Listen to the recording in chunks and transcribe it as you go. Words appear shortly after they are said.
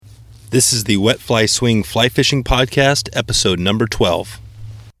This is the Wet Fly Swing Fly Fishing Podcast, episode number 12.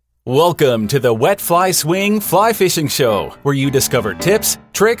 Welcome to the Wet Fly Swing Fly Fishing Show, where you discover tips,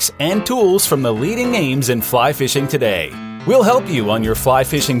 tricks, and tools from the leading names in fly fishing today. We'll help you on your fly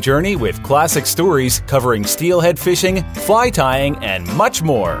fishing journey with classic stories covering steelhead fishing, fly tying, and much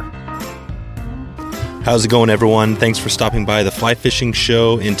more. How's it going, everyone? Thanks for stopping by the Fly Fishing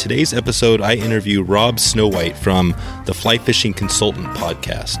Show. In today's episode, I interview Rob Snowhite from the Fly Fishing Consultant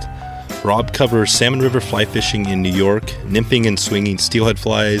Podcast. Rob covers Salmon River fly fishing in New York, nymphing and swinging steelhead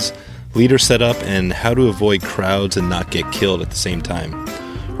flies, leader setup, and how to avoid crowds and not get killed at the same time.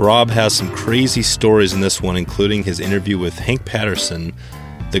 Rob has some crazy stories in this one, including his interview with Hank Patterson,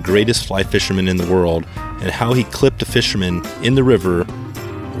 the greatest fly fisherman in the world, and how he clipped a fisherman in the river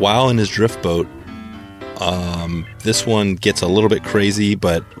while in his drift boat. This one gets a little bit crazy,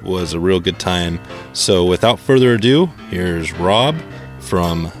 but was a real good time. So without further ado, here's Rob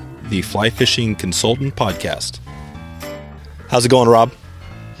from the Fly Fishing Consultant Podcast. How's it going, Rob?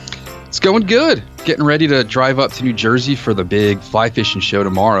 It's going good. Getting ready to drive up to New Jersey for the big fly fishing show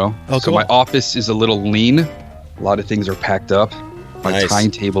tomorrow. Oh, so cool. My office is a little lean. A lot of things are packed up. My Nice.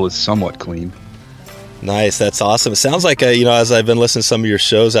 timetable is somewhat clean. Nice. That's awesome. It sounds like, as I've been listening to some of your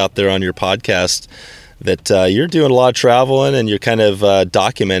shows out there on your podcast, that you're doing a lot of traveling and you're kind of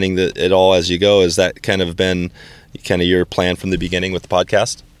documenting it all as you go. Has that kind of been your plan from the beginning with the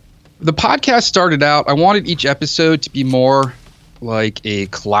podcast? The podcast started out, I wanted each episode to be more like a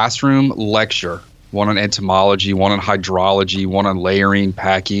classroom lecture. One on entomology, one on hydrology, one on layering,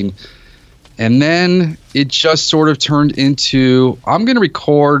 packing. And then it just sort of turned into, I'm going to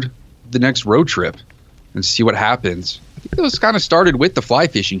record the next road trip and see what happens. I think it was kind of started with the fly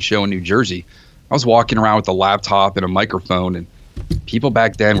fishing show in New Jersey. I was walking around with a laptop and a microphone, and people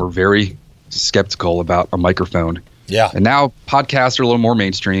back then were very skeptical about a microphone. Yeah. And now podcasts are a little more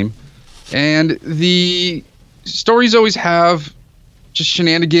mainstream. And the stories always have just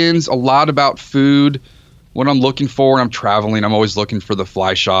shenanigans, a lot about food. What I'm looking for when I'm traveling, I'm always looking for the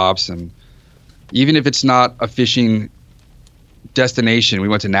fly shops. And even if it's not a fishing destination, we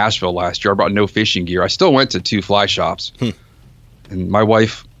went to Nashville last year. I brought no fishing gear. I still went to 2 fly shops. And my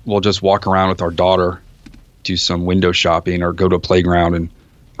wife will just walk around with our daughter, do some window shopping or go to a playground, and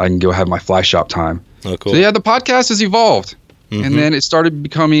I can go have my fly shop time. Oh, cool. So yeah, the podcast has evolved. Mm-hmm. And then it started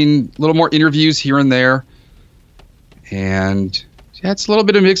becoming a little more interviews here and there. And yeah, it's a little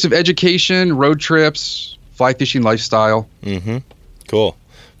bit of a mix of education, road trips, fly fishing lifestyle. Mm-hmm. Cool.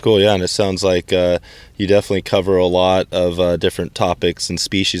 Yeah, and it sounds like you definitely cover a lot of different topics and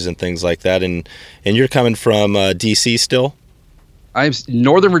species and things like that. And you're coming from D.C. still? I'm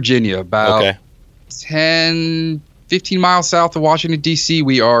Northern Virginia, about Okay. 10, 15 miles south of Washington, D.C.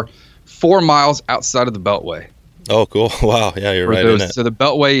 We are 4 miles outside of the Beltway. Oh, cool. Wow. Yeah, you're right in it. So the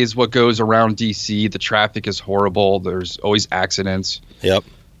Beltway is what goes around D.C. The traffic is horrible. There's always accidents. Yep.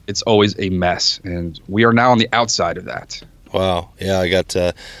 It's always a mess. And we are now on the outside of that. Wow. Yeah,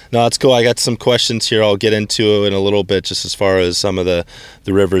 no, it's cool. I got some questions here I'll get into in a little bit, just as far as some of the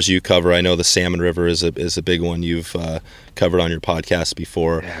rivers you cover. I know the Salmon River is a big one you've covered on your podcast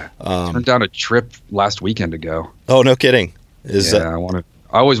before. Yeah. Turned down a trip last weekend ago. Oh, no kidding. I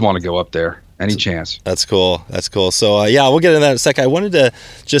always want to go up there. Any chance. That's cool. So, we'll get into that in a second. I wanted to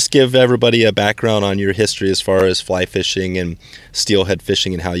just give everybody a background on your history as far as fly fishing and steelhead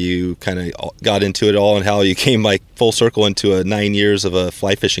fishing and how you kind of got into it all and how you came full circle into 9 years of a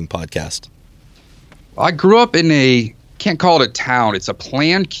fly fishing podcast. I grew up in can't call it a town. It's a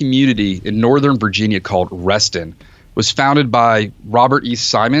planned community in Northern Virginia called Reston. It was founded by Robert E.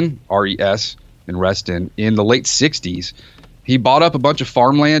 Simon, R-E-S, in Reston in the late 60s. He bought up a bunch of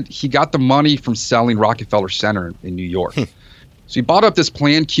farmland. He got the money from selling Rockefeller Center in New York. So he bought up this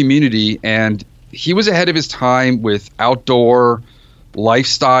planned community, and he was ahead of his time with outdoor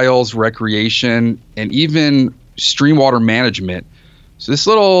lifestyles, recreation, and even stream water management. So this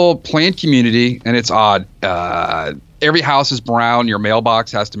little planned community, and it's odd. Every house is brown. Your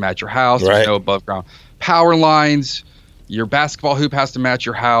mailbox has to match your house. Right. There's no above ground power lines. Your basketball hoop has to match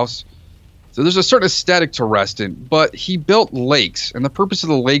your house. So there's a certain aesthetic to Reston, but he built lakes, and the purpose of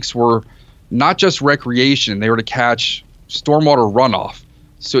the lakes were not just recreation. They were to catch stormwater runoff.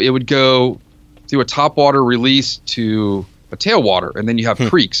 So it would go through a topwater release to a tailwater, and then you have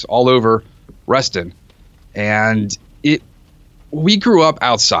creeks all over Reston. And we grew up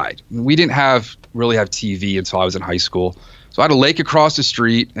outside. We didn't really have TV until I was in high school. So I had a lake across the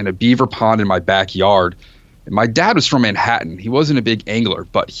street and a beaver pond in my backyard. And my dad was from Manhattan. He wasn't a big angler,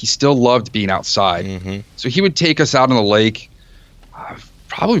 but he still loved being outside. Mm-hmm. So he would take us out on the lake,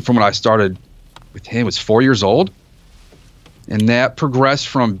 probably from when I started with him, was 4 years old. And that progressed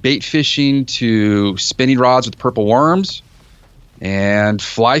from bait fishing to spinning rods with purple worms and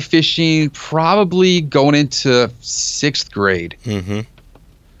fly fishing probably going into 6th grade. Mm-hmm.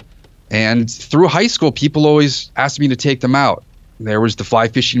 And through high school, people always asked me to take them out. There was the fly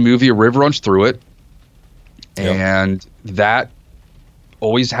fishing movie, A River Runs Through It. Yep. And that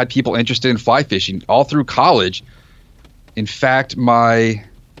always had people interested in fly fishing all through college. In fact, my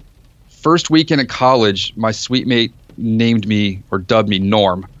first weekend in college, my suite mate named me or dubbed me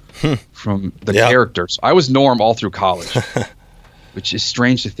Norm from the characters. I was Norm all through college, which is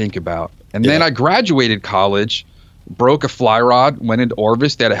strange to think about. And then I graduated college, broke a fly rod, went into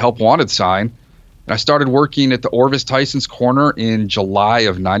Orvis. They had a help wanted sign. And I started working at the Orvis Tyson's Corner in July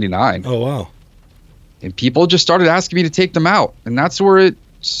of 99. Oh, wow. And people just started asking me to take them out. And that's where it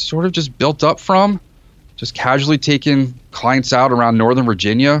sort of just built up from. Just casually taking clients out around Northern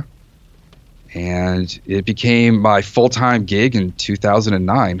Virginia. And it became my full-time gig in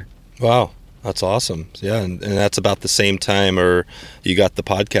 2009. Wow. That's awesome. Yeah. And that's about the same time or you got the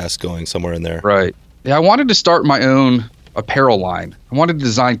podcast going somewhere in there. Right. Yeah, I wanted to start my own apparel line. I wanted to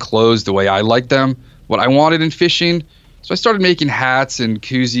design clothes the way I liked them, what I wanted in fishing. So I started making hats and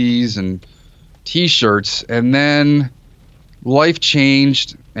koozies and T-shirts, and then life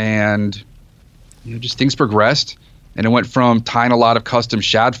changed and just things progressed. And it went from tying a lot of custom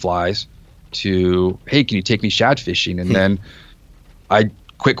shad flies to, hey, can you take me shad fishing? And then I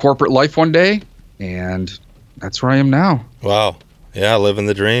quit corporate life one day, and that's where I am now. Wow. Yeah, living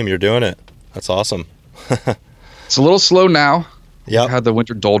the dream. You're doing it. That's awesome. It's a little slow now. Yeah. I had the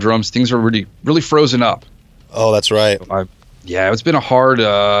winter doldrums. Things are really, really frozen up. Oh, that's right. It's been a hard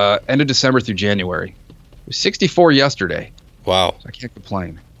end of December through January. It was 64 yesterday. Wow. So I can't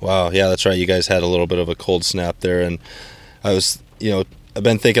complain. Wow. Yeah, that's right. You guys had a little bit of a cold snap there. And I was, I've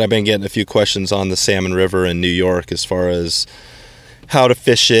been getting a few questions on the Salmon River in New York as far as how to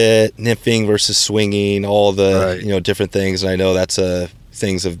fish it, nymphing versus swinging, all the, different things. And I know that's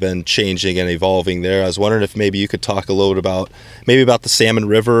things have been changing and evolving there. I was wondering if maybe you could talk a little bit about the Salmon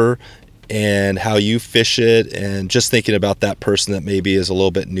River and how you fish it, and just thinking about that person that maybe is a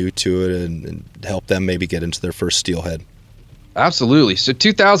little bit new to it and help them maybe get into their first steelhead. Absolutely. So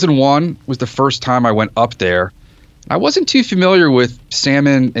 2001 was the first time I went up there. I wasn't too familiar with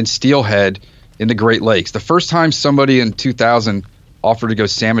salmon and steelhead in the Great Lakes. The first time somebody in 2000 offered to go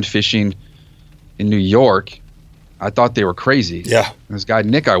salmon fishing in New York, I thought they were crazy. Yeah. This guy,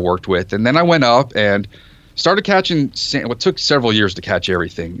 Nick, I worked with. And then I went up and started catching what took several years to catch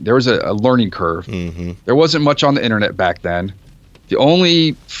everything. There was a learning curve. Mm-hmm. There wasn't much on the internet back then. The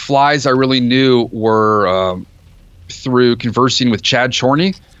only flies I really knew were through conversing with Chad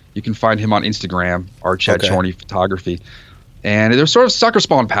Chorney. You can find him on Instagram, our Chad Chorney Photography. And there's sort of sucker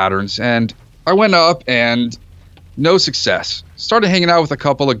spawn patterns. And I went up and no success. Started hanging out with a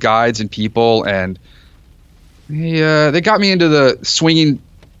couple of guides and people, and they got me into the swinging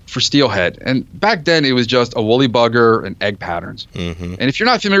for steelhead. And back then it was just a woolly bugger and egg patterns. Mm-hmm. And if you're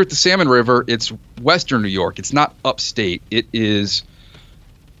not familiar with the Salmon River, it's western New York. It's not upstate. It is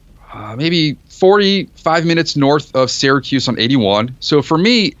maybe 45 minutes north of Syracuse on 81. So for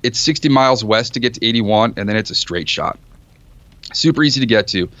me, it's 60 miles west to get to 81, and then it's a straight shot. Super easy to get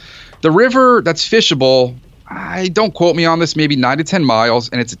to. The river that's fishable, don't quote me on this, maybe 9 to 10 miles,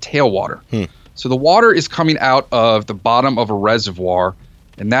 and it's a tailwater. So the water is coming out of the bottom of a reservoir,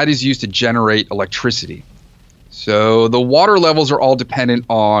 and that is used to generate electricity. So the water levels are all dependent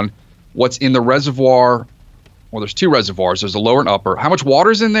on what's in the reservoir. Well, there's two reservoirs. There's a lower and upper. How much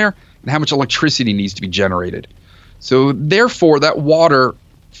water is in there and how much electricity needs to be generated. So therefore, that water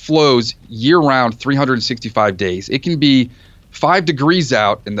flows year-round, 365 days. It can be 5 degrees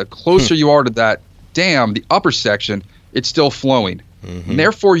out, and the closer you are to that dam, the upper section, it's still flowing. Mm-hmm. And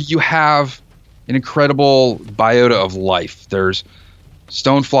therefore, you have an incredible biota of life. There's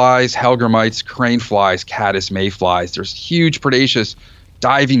stoneflies, hellgrammites, crane flies, caddis, mayflies. There's huge predaceous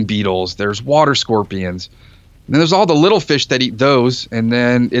diving beetles. There's water scorpions. And then there's all the little fish that eat those. And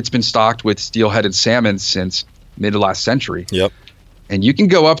then it's been stocked with steelhead and salmon since mid of last century. Yep. And you can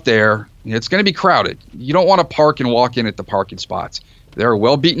go up there. It's going to be crowded. You don't want to park and walk in at the parking spots. There are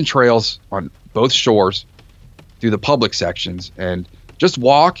well-beaten trails on both shores through the public sections. And just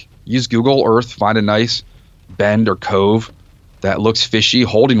walk, use Google Earth, find a nice bend or cove that looks fishy,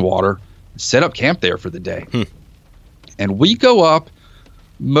 holding water, set up camp there for the day. And we go up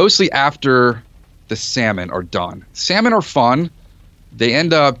mostly after the salmon are done. Salmon are fun. They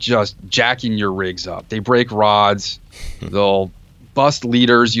end up just jacking your rigs up. They break rods. They'll bust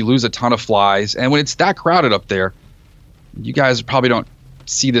leaders. You lose a ton of flies. And when it's that crowded up there, you guys probably don't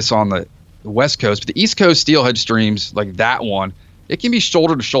see this on the the West Coast, but the East Coast steelhead streams, like that one, it can be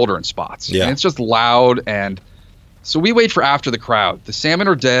shoulder to shoulder in spots. Yeah. And it's just loud. And so we wait for after the crowd. The salmon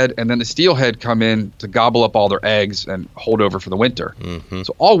are dead, and then the steelhead come in to gobble up all their eggs and hold over for the winter. Mm-hmm.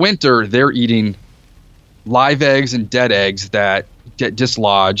 So all winter, they're eating live eggs and dead eggs that get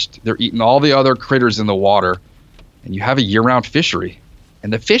dislodged. They're eating all the other critters in the water, and you have a year-round fishery.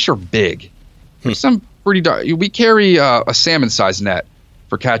 And the fish are big. There's some pretty. We carry a salmon-sized net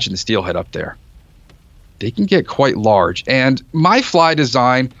for catching the steelhead up there. They can get quite large. And my fly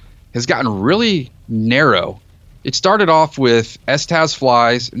design has gotten really narrow. It started off with S-Taz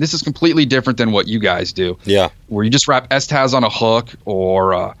flies, and this is completely different than what you guys do. Yeah. Where you just wrap S-Taz on a hook,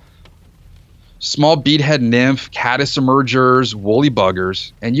 or small beadhead nymph, caddis emergers, woolly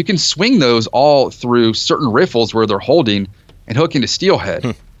buggers, and you can swing those all through certain riffles where they're holding and hooking to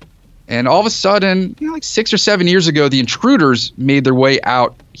steelhead. And all of a sudden, like 6 or 7 years ago, the intruders made their way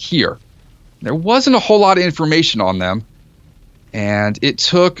out here. There wasn't a whole lot of information on them. And it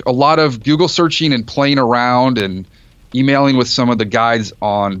took a lot of Google searching and playing around and emailing with some of the guides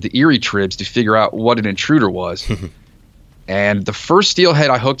on the Erie tribs to figure out what an intruder was. And the first steelhead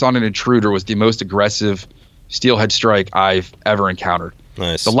I hooked on an intruder was the most aggressive steelhead strike I've ever encountered.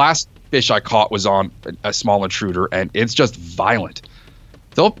 Nice. The last fish I caught was on a small intruder, and it's just violent.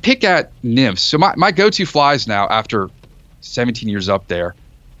 They'll pick at nymphs. So my go-to flies now, after 17 years up there,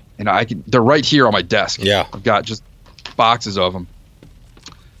 and they're right here on my desk. Yeah. I've got just boxes of them.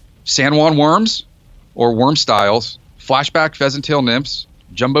 San Juan worms, or worm styles, flashback pheasant tail nymphs,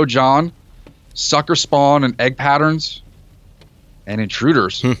 jumbo john, sucker spawn and egg patterns, and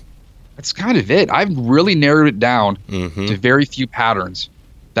intruders. That's kind of it. I've really narrowed it down to very few patterns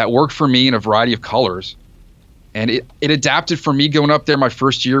that work for me in a variety of colors. And it adapted for me going up there my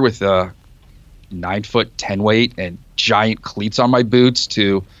first year with a 9-foot 10 weight and giant cleats on my boots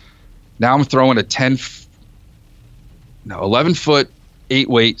to now I'm throwing a 11-foot 8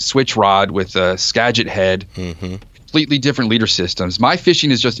 weight switch rod with a Skagit head, completely different leader systems. My fishing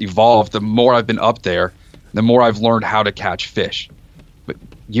has just evolved the more I've been up there, the more I've learned how to catch fish. But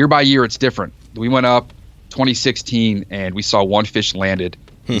year by year, it's different. We went up 2016 and we saw one fish landed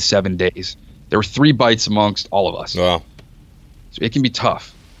in 7 days. There were 3 bites amongst all of us. Wow. So it can be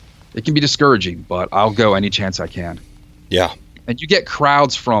tough. It can be discouraging, but I'll go any chance I can. Yeah. And you get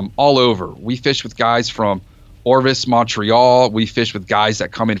crowds from all over. We fish with guys from Orvis, Montreal. We fish with guys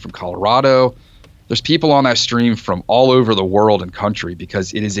that come in from Colorado. There's people on that stream from all over the world and country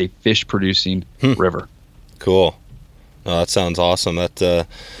because it is a fish-producing river. Cool. Oh, that sounds awesome. That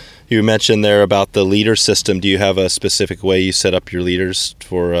you mentioned there about the leader system. Do you have a specific way you set up your leaders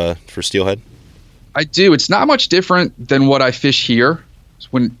for steelhead? I do. It's not much different than what I fish here.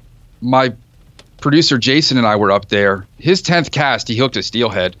 When my producer Jason and I were up there, his 10th cast, he hooked a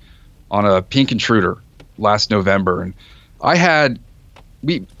steelhead on a pink intruder last November. And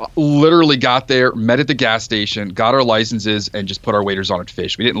we literally got there, met at the gas station, got our licenses, and just put our waders on and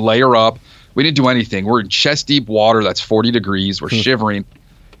fish. We didn't layer up. We didn't do anything. We're in chest deep water that's 40 degrees. We're shivering.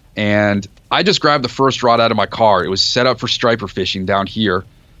 And I just grabbed the first rod out of my car. It was set up for striper fishing down here.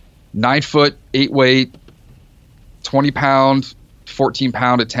 9-foot, 8 weight, 20 pound, 14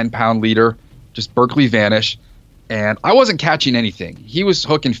 pound, a 10 pound leader, just Berkeley Vanish. And I wasn't catching anything. He was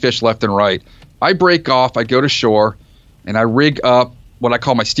hooking fish left and right. I break off, I go to shore, and I rig up what I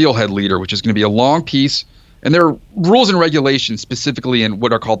call my steelhead leader, which is going to be a long piece. And there are rules and regulations specifically in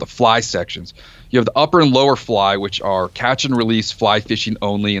what are called the fly sections. You have the upper and lower fly, which are catch and release fly fishing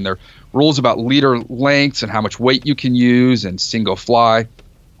only. And there are rules about leader lengths and how much weight you can use and single fly.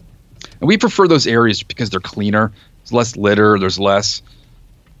 And we prefer those areas because they're cleaner. There's less litter. There's less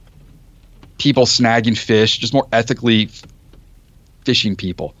people snagging fish, just more ethically fishing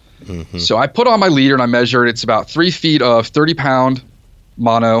people. So I put on my leader and I measured. It's about 3 feet of 30 pound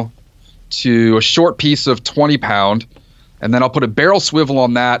mono to a short piece of 20 pound. And then I'll put a barrel swivel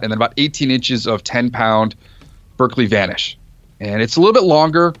on that and then about 18 inches of 10 pound Berkeley Vanish. And it's a little bit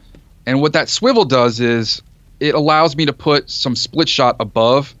longer. And what that swivel does is it allows me to put some split shot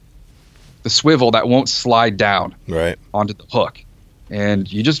above the swivel that won't slide down onto the hook.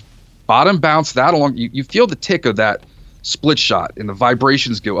 And you just bottom bounce that along. You feel the tick of that split shot, and the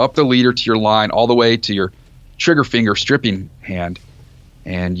vibrations go up the leader to your line all the way to your trigger finger stripping hand.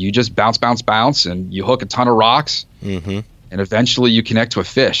 And you just bounce, and you hook a ton of rocks, and eventually you connect to a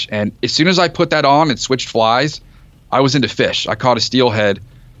fish. And as soon as I put that on and switched flies, I was into fish. I caught a steelhead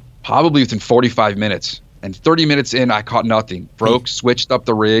probably within 45 minutes. And 30 minutes in, I caught nothing. Broke, switched up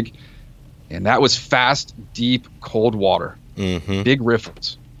the rig, and that was fast, deep, cold water. Big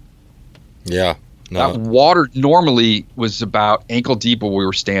riffles. Yeah. No. That water normally was about ankle deep where we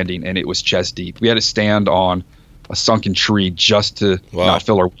were standing, and it was chest deep. We had to stand on a sunken tree just to not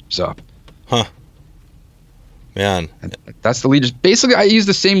fill our weaves up. Huh. Man. And that's the leaders. Basically, I use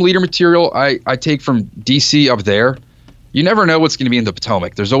the same leader material I take from DC up there. You never know what's going to be in the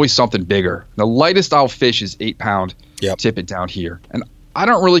Potomac. There's always something bigger. The lightest I'll fish is 8-pound tippet down here. And I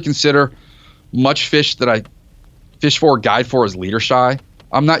don't really consider much fish that I fish for or guide for as leader shy.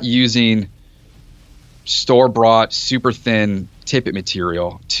 I'm not using store-bought, super thin tippet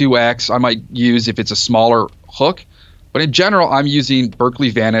material. 2X I might use if it's a smaller hook. But in general, I'm using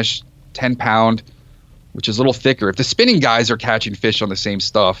Berkeley Vanish 10-pound, which is a little thicker. If the spinning guys are catching fish on the same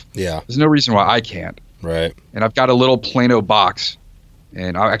stuff, there's no reason why I can't. Right. And I've got a little Plano box,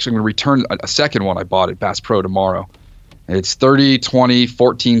 and I'm actually going to return a second one I bought at Bass Pro tomorrow. And it's 30, 20,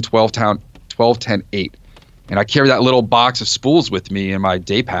 14, 12, 10, 8. And I carry that little box of spools with me in my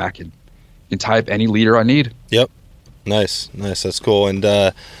day pack and can tie up any leader I need. Yep. Nice. That's cool. And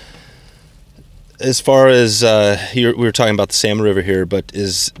as far as we were talking about the Salmon River here, but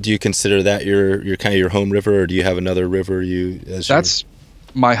do you consider that your kind of your home river, or do you have another river That's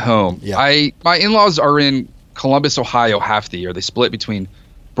my home. Yeah. My in-laws are in Columbus, Ohio half the year. They split between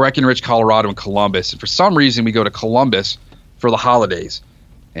Breckenridge, Colorado, and Columbus. And for some reason, we go to Columbus for the holidays.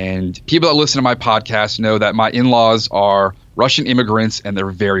 And people that listen to my podcast know that my in-laws are Russian immigrants, and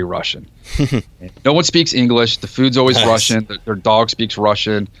they're very Russian. No one speaks English. The food's always Russian. Their dog speaks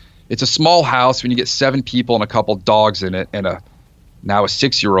Russian. It's a small house. When you get 7 people and a couple dogs in it and now a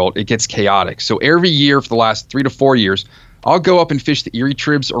 6-year-old, it gets chaotic. So every year for the last 3 to 4 years, I'll go up and fish the Erie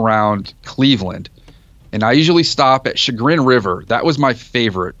Tribs around Cleveland. And I usually stop at Chagrin River. That was my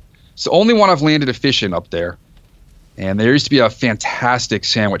favorite. It's the only one I've landed a fish in up there. And there used to be a fantastic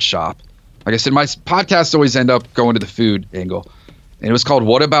sandwich shop. Like I said, my podcasts always end up going to the food angle. And it was called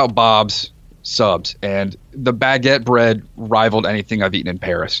What About Bob's Subs? And the baguette bread rivaled anything I've eaten in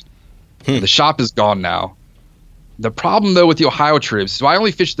Paris. The shop is gone now. The problem, though, with the Ohio Tribs, so I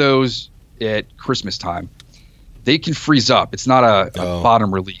only fish those at Christmas time. They can freeze up. It's not a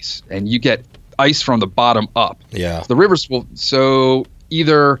bottom release. And you get ice from the bottom up. Yeah. So the rivers so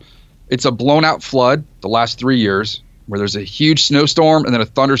either it's a blown out flood the last 3 years where there's a huge snowstorm and then a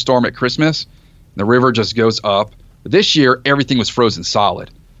thunderstorm at Christmas. And the river just goes up. But this year, everything was frozen solid.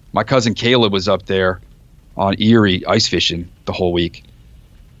 My cousin Caleb was up there on Erie ice fishing the whole week.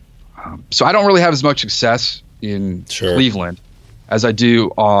 So I don't really have as much success in Cleveland as I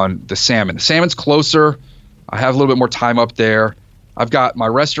do on the Salmon. The Salmon's closer. I have a little bit more time up there. I've got my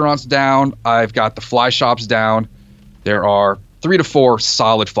restaurants down. I've got the fly shops down. There are 3 to 4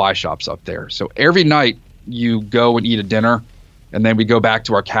 solid fly shops up there. So every night you go and eat a dinner, and then we go back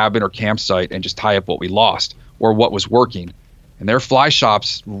to our cabin or campsite and just tie up what we lost or what was working. And there are fly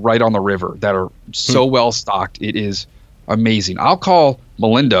shops right on the river that are so well stocked. It is amazing. I'll call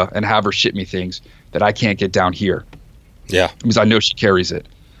Melinda and have her ship me things that I can't get down here. Yeah. Because I know she carries it.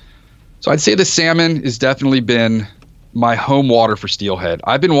 So I'd say the Salmon has definitely been my home water for Steelhead.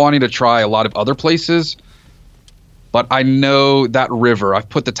 I've been wanting to try a lot of other places, but I know that river. I've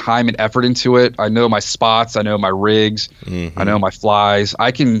put the time and effort into it. I know my spots. I know my rigs. I know my flies.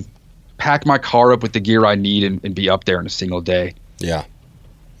 I can pack my car up with the gear I need and be up there in a single day. Yeah.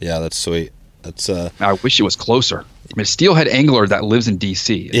 Yeah, that's sweet. That's I wish it was closer. I mean, a Steelhead angler that lives in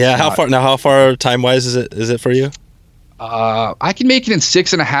DC. How far time-wise is it for you? I can make it in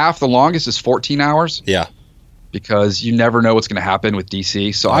 6.5. The longest is 14 hours. Yeah. Because you never know what's going to happen with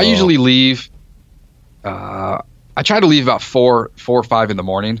DC. So I usually leave. I try to leave about 4 or 5 in the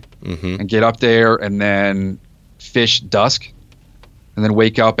morning and get up there and then fish dusk and then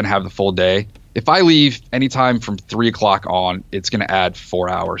wake up and have the full day. If I leave anytime from 3 o'clock on, it's going to add 4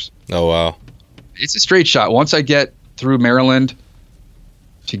 hours. Oh, wow. It's a straight shot. Once I get through Maryland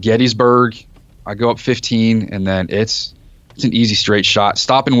to Gettysburg, I go up 15, and then it's an easy straight shot.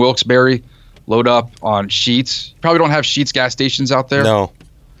 Stop in Wilkes-Barre, load up on Sheetz. You probably don't have Sheetz gas stations out there. No.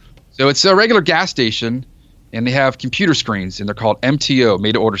 So it's a regular gas station, and they have computer screens, and they're called MTO,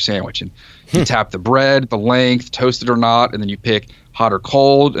 made to order sandwich. And you tap the bread, the length, toasted or not, and then you pick hot or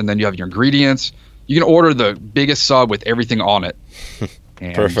cold, and then you have your ingredients. You can order the biggest sub with everything on it.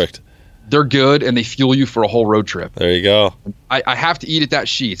 Perfect. They're good, and they fuel you for a whole road trip. There you go. I have to eat at that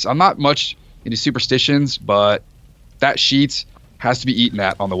Sheetz. I'm not much into superstitions, but that Sheetz has to be eaten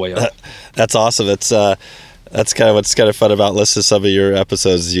at on the way up. That's awesome. It's That's kind of what's kind of fun about listening to some of your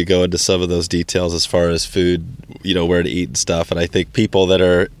episodes is you go into some of those details as far as food, where to eat and stuff. And I think people that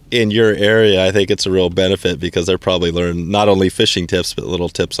are in your area, I think it's a real benefit because they're probably learn not only fishing tips, but little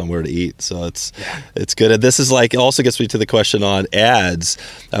tips on where to eat. So it's good. And this is it also gets me to the question on ads.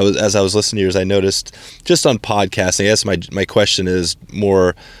 As I was listening to yours, I noticed just on podcasting, I guess my question is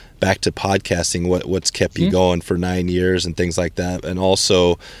more back to podcasting, what's kept you going for 9 years and things like that. And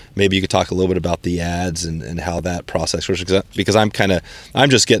also maybe you could talk a little bit about the ads and how that process works, because I'm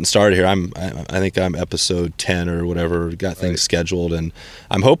just getting started here. I think I'm episode 10 or whatever, got things scheduled, and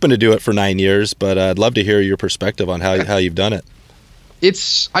I'm hoping to do it for 9 years, but I'd love to hear your perspective on how you've done it.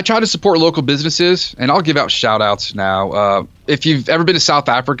 I try to support local businesses, and I'll give out shout outs now. If you've ever been to South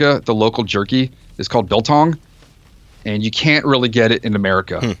Africa, the local jerky is called biltong, and you can't really get it in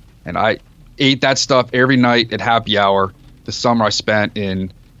America. And I ate that stuff every night at happy hour the summer I spent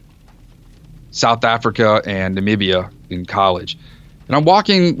in South Africa and Namibia in college. And I'm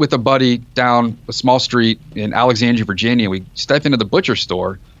walking with a buddy down a small street in Alexandria, Virginia. We step into the butcher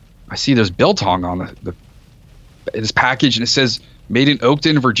store. I see there's biltong on this package, and it says made in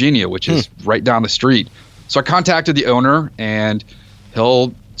Oakton, Virginia, which is right down the street. So I contacted the owner, and he'll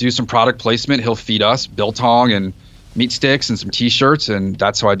do some product placement. He'll feed us biltong and meat sticks and some T-shirts, and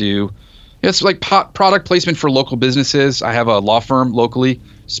that's how I do. It's like product placement for local businesses. I have a law firm locally,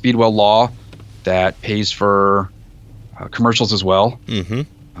 Speedwell Law, that pays for commercials as well.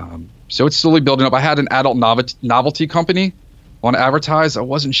 So it's slowly building up. I had an adult novelty company want to advertise. I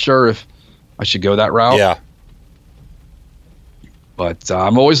wasn't sure if I should go that route. Yeah. But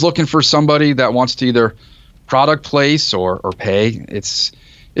I'm always looking for somebody that wants to either product place or pay.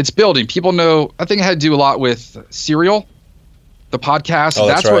 It's building. People know, I think it had to do a lot with Serial, the podcast.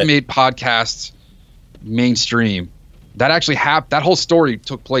 That's right. What made podcasts mainstream. That actually happened. That whole story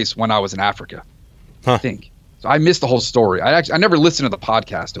took place when I was in Africa, I think. So I missed the whole story. I never listened to the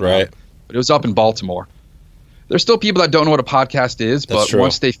podcast about it, but it was up in Baltimore. There's still people that don't know what a podcast is, but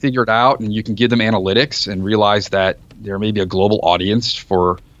once they figure it out and you can give them analytics and realize that there may be a global audience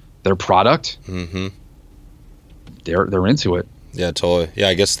for their product, they're into it. Yeah, totally. Yeah,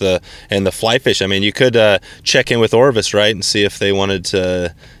 I guess the fly fish. I mean, you could check in with Orvis, right, and see if they wanted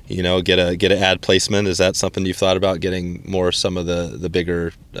to, get an ad placement. Is that something you've thought about, getting more some of the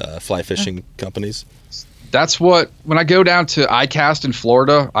bigger fly fishing companies? That's when I go down to ICAST in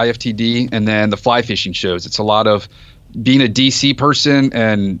Florida, IFTD, and then the fly fishing shows. It's a lot of being a DC person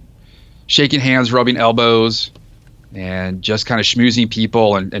and shaking hands, rubbing elbows, and just kind of schmoozing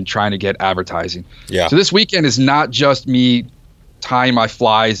people and trying to get advertising. Yeah. So this weekend is not just me tying my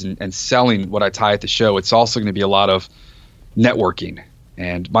flies and selling what I tie at the show. It's also going to be a lot of networking.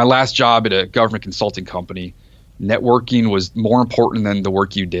 And my last job at a government consulting company, networking was more important than the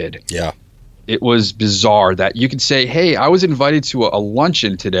work you did. Yeah. It was bizarre that you could say, hey, I was invited to a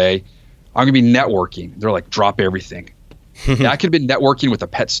luncheon today. I'm going to be networking. They're like, drop everything. Yeah, I could have been networking with a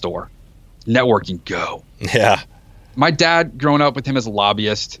pet store. Networking, go. Yeah. My dad, growing up with him as a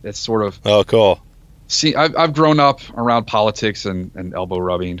lobbyist, it's sort of... Oh, cool. See, I've grown up around politics and elbow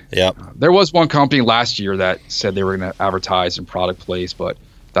rubbing. Yep. There was one company last year that said they were going to advertise and product place, but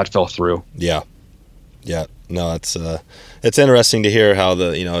that fell through. Yeah. Yeah. No, it's interesting to hear how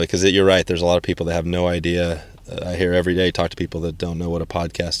because you're right. There's a lot of people that have no idea. I hear every day, talk to people that don't know what a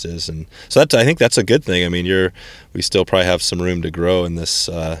podcast is. And so I think that's a good thing. I mean, we still probably have some room to grow in this,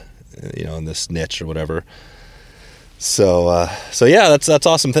 in this niche or whatever. So yeah, that's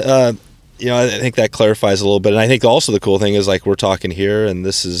awesome. I think that clarifies a little bit. And I think also the cool thing is, like, we're talking here, and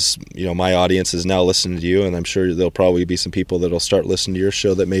this is, my audience is now listening to you, and I'm sure there'll probably be some people that'll start listening to your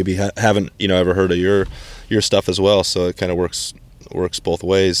show that maybe haven't, ever heard of your stuff as well. So it kind of works both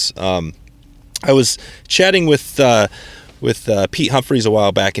ways. I was chatting with Pete Humphreys a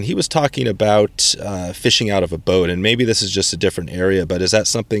while back, and he was talking about fishing out of a boat, and maybe this is just a different area, but is that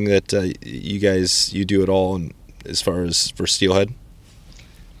something that you do at all as far as for Steelhead?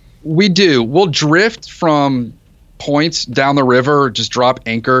 We do. We'll drift from points down the river, just drop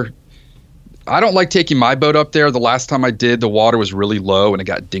anchor. I don't like taking my boat up there. The last time I did, the water was really low and it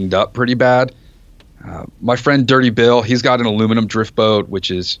got dinged up pretty bad. My friend Dirty Bill, he's got an aluminum drift boat,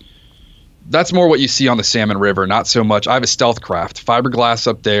 that's more what you see on the Salmon River, not so much. I have a stealth craft, fiberglass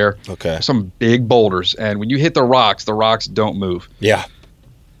up there. Okay. Some big boulders. And when you hit the rocks don't move. Yeah.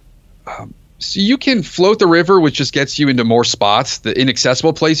 So you can float the river, which just gets you into more spots, the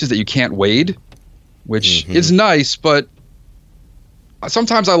inaccessible places that you can't wade, which is nice, but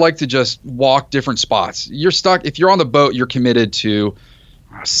sometimes I like to just walk different spots. You're stuck. If you're on the boat, you're committed to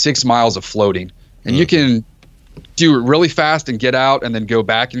 6 miles of floating, and you can do it really fast and get out and then go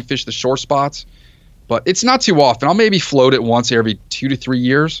back and fish the shore spots. but it's not too often. I'll maybe float it once every 2 to 3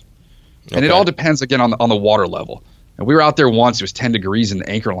 years. And it all depends, again, on the water level. And we were out there once. It was 10 degrees and the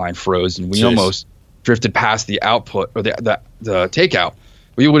anchor line froze, and we almost drifted past the output or the takeout.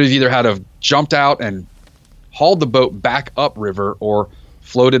 We would have either had to have jumped out and hauled the boat back upriver or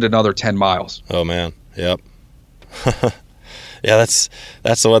floated another 10 miles. Oh, man. Yep. Yeah, that's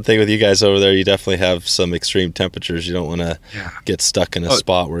the one thing with you guys over there. You definitely have some extreme temperatures. You don't want to get stuck in a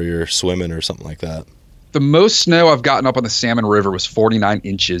spot where you're swimming or something like that. The most snow I've gotten up on the Salmon River was 49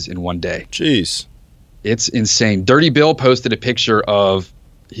 inches in one day. Jeez. It's insane. Dirty Bill posted a picture of,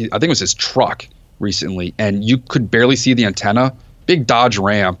 I think it was his truck recently, and you could barely see the antenna. Big Dodge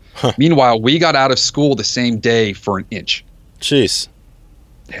Ram. Huh. Meanwhile, we got out of school the same day for an inch. Jeez.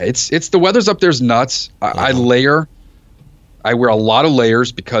 It's the weather's up there's nuts. I layer. I wear a lot of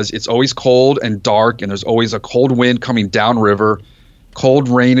layers because it's always cold and dark, and there's always a cold wind coming downriver, cold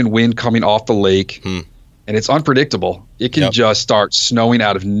rain and wind coming off the lake, and it's unpredictable. It can just start snowing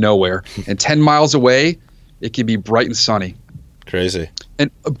out of nowhere, and 10 miles away, it can be bright and sunny. Crazy. And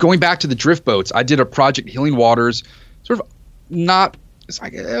going back to the drift boats, I did a project, Healing Waters, sort of not.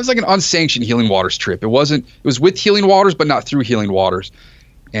 It was like an unsanctioned Healing Waters trip. It was with Healing Waters, but not through Healing Waters,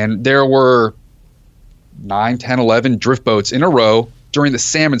 and there were 9, 10, 11 drift boats in a row during the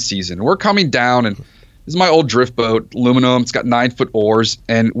salmon season. We're coming down, and this is my old drift boat, aluminum. It's got 9-foot oars,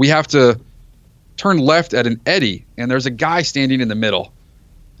 and we have to turn left at an eddy, and there's a guy standing in the middle.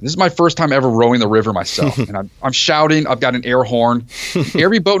 And this is my first time ever rowing the river myself, and I'm shouting. I've got an air horn.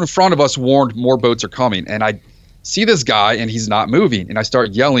 Every boat in front of us warned more boats are coming, and I see this guy, and he's not moving, and I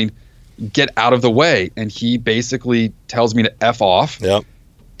start yelling, "Get out of the way!" And he basically tells me to F off. Yep.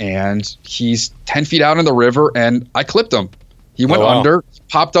 And he's 10 feet out in the river, and I clipped him. He went under,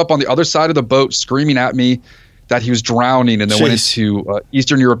 popped up on the other side of the boat, screaming at me that he was drowning, and then went into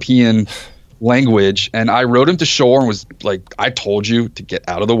Eastern European language. And I rowed him to shore and was like, "I told you to get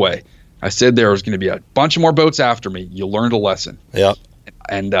out of the way. I said there was going to be a bunch of more boats after me. You learned a lesson." Yep.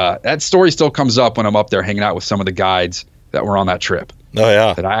 And that story still comes up when I'm up there hanging out with some of the guides that were on that trip. Oh,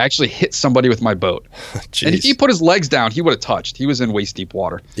 yeah. That I actually hit somebody with my boat. And if he put his legs down, he would have touched. He was in waist deep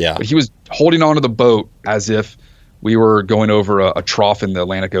water. Yeah. But he was holding onto the boat as if we were going over a trough in the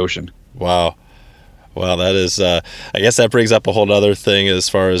Atlantic Ocean. Wow. Well, that is, I guess that brings up a whole other thing as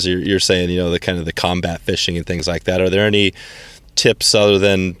far as you're saying, the kind of the combat fishing and things like that. Are there any tips other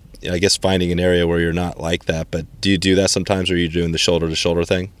than, I guess, finding an area where you're not like that? But do you do that sometimes, or are you doing the shoulder-to-shoulder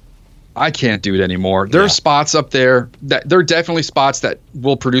thing? I can't do it anymore. There are spots up there that there are definitely spots that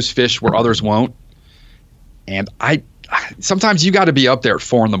will produce fish where others won't. And sometimes you got to be up there at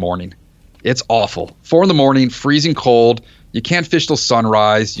 4 a.m. It's awful. 4 a.m, freezing cold. You can't fish till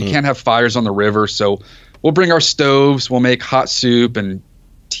sunrise. You can't have fires on the river. So we'll bring our stoves. We'll make hot soup and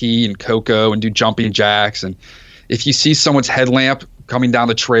tea and cocoa and do jumping jacks. And if you see someone's headlamp coming down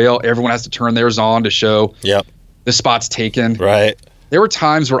the trail, everyone has to turn theirs on to show the spot's taken. Right. There were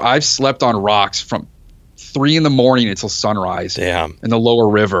times where I've slept on rocks from 3 a.m. until sunrise. Damn. In the lower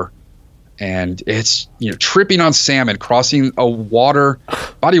river. And it's, tripping on salmon, crossing a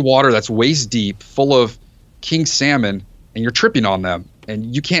body of water that's waist deep, full of king salmon, and you're tripping on them.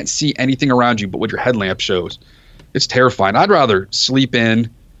 And you can't see anything around you but what your headlamp shows. It's terrifying. I'd rather sleep in,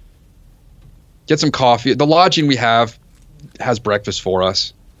 get some coffee. The lodging we have has breakfast for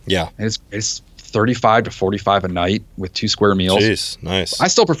us. Yeah. And it's 35 to 45 a night with 2 square meals. Jeez, nice. I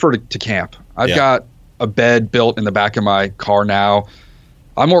still prefer to camp. I've got a bed built in the back of my car now.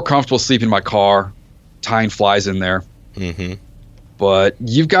 I'm more comfortable sleeping in my car, tying flies in there. Mm-hmm. But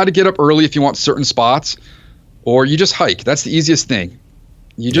you've got to get up early if you want certain spots, or you just hike. That's the easiest thing.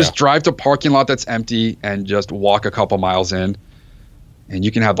 You just drive to a parking lot that's empty and just walk a couple miles in, and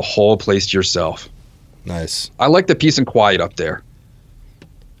you can have the whole place to yourself. Nice. I like the peace and quiet up there.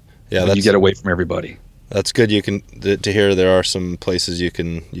 Yeah, you get away from everybody. That's good. You can to hear there are some places you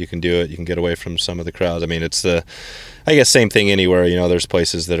can do it. You can get away from some of the crowds. I mean, it's I guess same thing anywhere. There's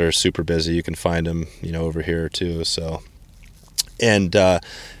places that are super busy. You can find them, over here too. So, and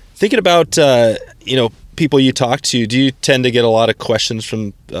thinking about people you talk to, do you tend to get a lot of questions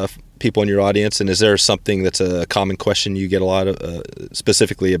from people in your audience? And is there something that's a common question you get a lot of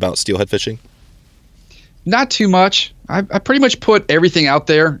specifically about steelhead fishing? Not too much. I pretty much put everything out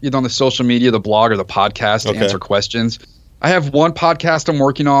there, either on the social media, the blog, or the podcast to answer questions. I have one podcast I'm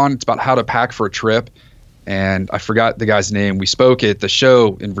working on. It's about how to pack for a trip. And I forgot the guy's name. We spoke at the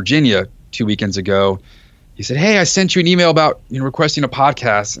show in Virginia 2 weekends ago. He said, "Hey, I sent you an email about requesting a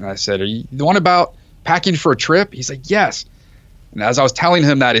podcast." And I said, "Are you the one about packing for a trip?" He's like, "Yes." And as I was telling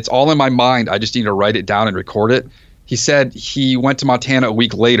him that it's all in my mind, I just need to write it down and record it. He said he went to Montana a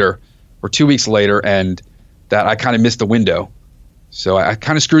week later or 2 weeks later, and that I kind of missed the window. So I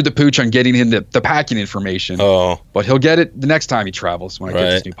kind of screwed the pooch on getting him the packing information. Oh. But he'll get it the next time he travels when I get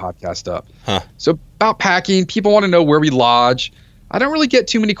this new podcast up. So about packing, people want to know where we lodge. I don't really get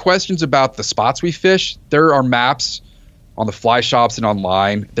too many questions about the spots we fish. There are maps on the fly shops and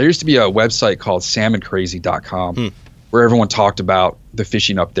online. There used to be a website called salmoncrazy.com where everyone talked about the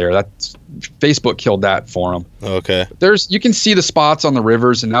fishing up there. Facebook killed that for them. Okay. You can see the spots on the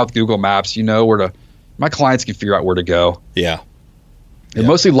rivers, and now with Google Maps, you know my clients can figure out where to go. Yeah. And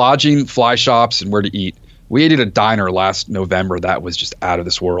mostly lodging, fly shops, and where to eat. We ate at a diner last November that was just out of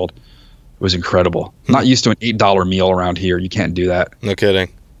this world. It was incredible. I'm not used to an $8 meal around here. You can't do that. No kidding.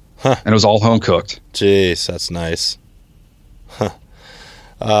 And it was all home cooked. Jeez, that's nice.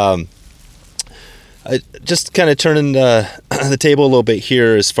 I just kind of turning the table a little bit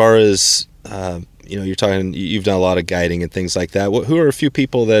here as far as, you're talking, you've done a lot of guiding and things like that. Who are a few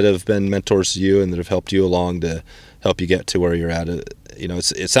people that have been mentors to you and that have helped you along to help you get to where you're at?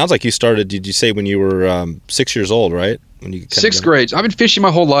 It sounds like you started, did you say when you were 6 years old, right? When you Sixth grade. I've been fishing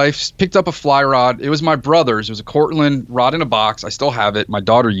my whole life. Picked up a fly rod. It was my brother's. It was a Cortland rod in a box. I still have it. My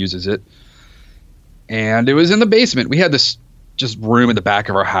daughter uses it. And it was in the basement. We had this just room in the back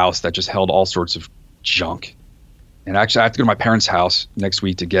of our house that just held all sorts of junk. And actually, I have to go to my parents' house next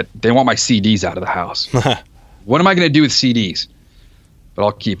week they want my CDs out of the house. What am I going to do with CDs? But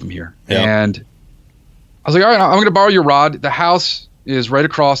I'll keep them here. Yeah. And I was like, all right, I'm going to borrow your rod. The house is right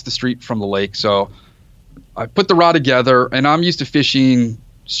across the street from the lake. So I put the rod together, and I'm used to fishing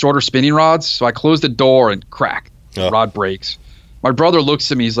shorter spinning rods. So I close the door and crack. The rod breaks. My brother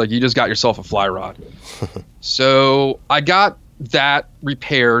looks at me. He's like, you just got yourself a fly rod. So I got that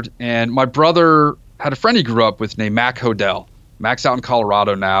repaired, and my brother had a friend he grew up with named Mac Hodell. Mac's out in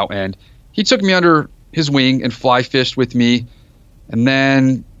Colorado now, and he took me under his wing and fly fished with me. And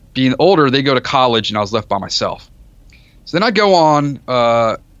then being older, they go to college, and I was left by myself. So then I go on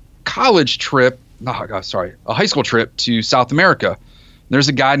a high school trip to South America. There's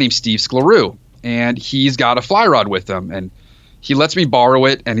a guy named Steve Scleroux, and he's got a fly rod with him, and he lets me borrow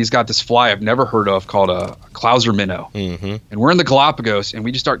it, and he's got this fly I've never heard of called a Clouser minnow. Mm-hmm. And we're in the Galapagos, and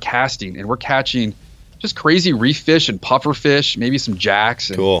we just start casting, and we're catching just crazy reef fish and puffer fish, maybe some jacks.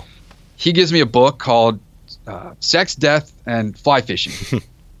 And cool. He gives me a book called Sex, Death, and Fly Fishing.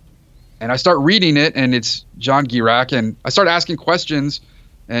 And I start reading it, and it's John Girac, and I start asking questions,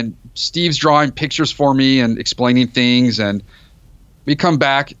 and Steve's drawing pictures for me and explaining things, and we come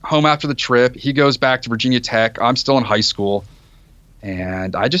back home after the trip. He goes back to Virginia Tech. I'm still in high school,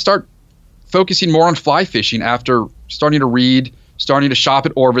 and I just start focusing more on fly fishing after starting to read, starting to shop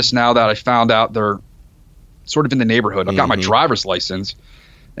at Orvis now that I found out they're sort of in the neighborhood. I've got my driver's license,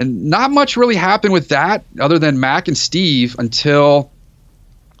 and not much really happened with that other than Mac and Steve until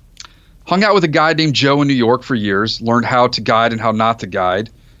hung out with a guy named Joe in New York for years, learned how to guide and how not to guide.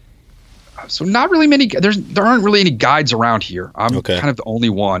 So not really there aren't really any guides around here. I'm kind of the only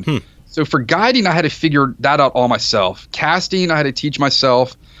one. So for guiding, I had to figure that out all myself. Casting, I had to teach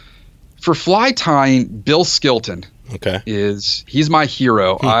myself. For fly tying, Bill Skilton he's my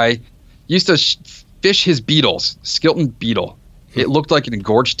hero. I used to fish his beetles, Skilton beetle. It looked like an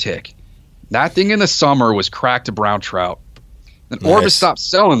engorged tick. That thing in the summer was cracked to brown trout. Then Orvis stopped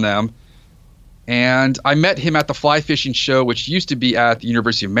selling them, and I met him at the fly fishing show, which used to be at the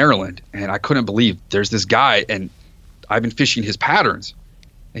University of Maryland, and I couldn't believe there's this guy, and I've been fishing his patterns.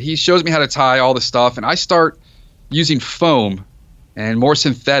 And he shows me how to tie all this stuff, and I start using foam and more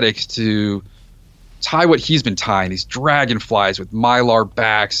synthetics to tie what he's been tying, these dragonflies with mylar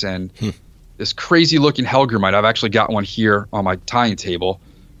backs and this crazy looking hellgrammite. I've actually got one here on my tying table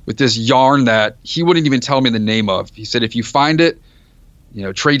with this yarn that he wouldn't even tell me the name of. He said, if you find it,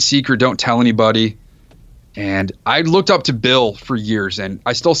 trade secret, don't tell anybody. And I looked up to Bill for years, and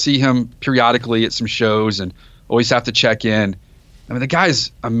I still see him periodically at some shows and always have to check in. I mean, the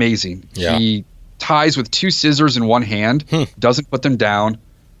guy's amazing. Yeah. He ties with 2 scissors in one hand, doesn't put them down.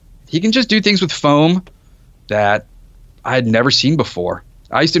 He can just do things with foam that I had never seen before.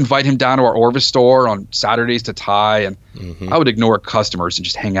 I used to invite him down to our Orvis store on Saturdays to tie, and I would ignore customers and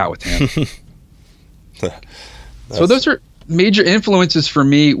just hang out with him. So those are major influences for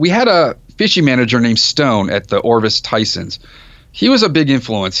me. We had a fishing manager named Stone at the Orvis Tysons. He was a big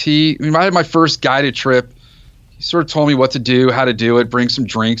influence. I had my first guided trip. He sort of told me what to do, how to do it, bring some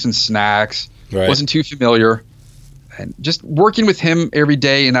drinks and snacks. Right. Wasn't too familiar. And just working with him every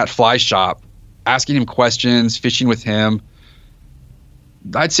day in that fly shop, asking him questions, fishing with him.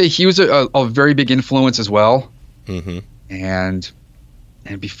 I'd say he was a very big influence as well. And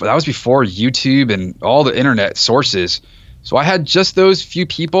before, that was before YouTube and all the internet sources. So I had just those few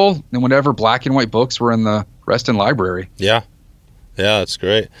people and whatever black and white books were in the Reston library. Yeah. Yeah, that's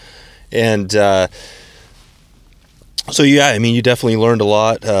great. And so, yeah, I mean, you definitely learned a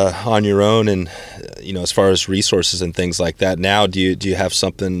lot on your own, and, as far as resources and things like that. Now, do you have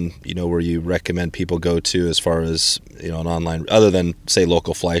something, where you recommend people go to as far as, an online, other than, say,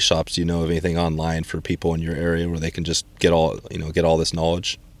 local fly shops? Do you know of anything online for people in your area where they can just get all this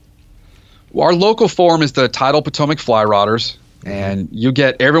knowledge? Well, our local forum is the Tidal Potomac Fly Rodders, and you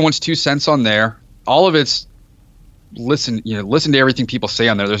get everyone's 2 cents on there. All of it's listen to everything people say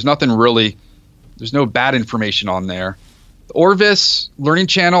on there. There's no bad information on there. The Orvis Learning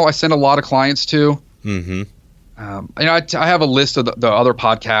Channel, I send a lot of clients to. Mm-hmm. I have a list of the other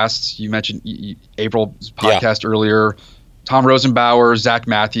podcasts. You mentioned April's podcast earlier. Tom Rosenbauer, Zach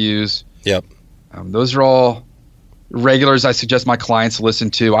Matthews. Yep. Those are all regulars I suggest my clients listen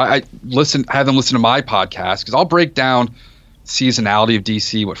to. I have them listen to my podcast because I'll break down seasonality of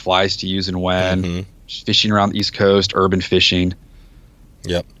DC, what flies to use and when, fishing around the East Coast, urban fishing.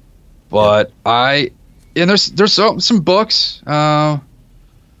 Yep. But there's some books. Trying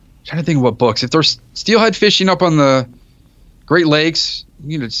to think of what books. If there's steelhead fishing up on the Great Lakes,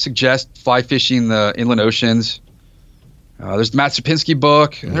 suggest fly fishing the inland oceans. There's the Matt Sapinski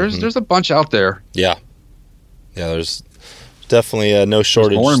book. There's a bunch out there. Yeah. Yeah, there's definitely no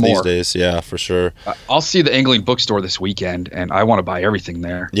shortage these days. Yeah, for sure. I'll see the angling bookstore this weekend, and I want to buy everything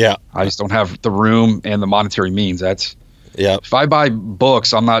there. Yeah. I just don't have the room and the monetary means. Yeah. If I buy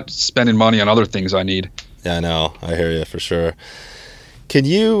books, I'm not spending money on other things I need. Yeah, I know. I hear you for sure. Can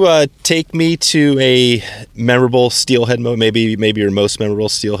you take me to a memorable steelhead moment, maybe your most memorable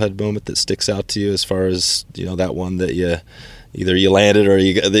steelhead moment that sticks out to you, as far as that one that you landed or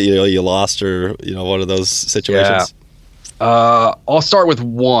you lost, or one of those situations? Yeah. I'll start with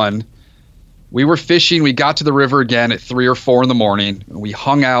one. We were fishing. We got to the river again at 3 or 4 in the morning. We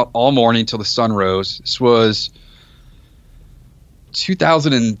hung out all morning till the sun rose. This was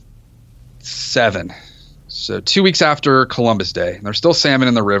 2007. So 2 weeks after Columbus Day. There's still salmon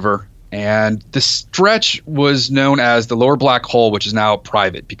in the river. And the stretch was known as the Lower Black Hole, which is now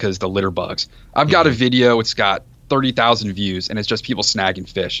private because the litter bugs. I've got a video. It's got 30,000 views, and it's just people snagging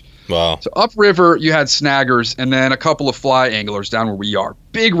fish. Wow. So upriver, you had snaggers, and then a couple of fly anglers down where we are.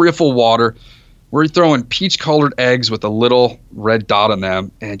 Big riffle water. We're throwing peach-colored eggs with a little red dot on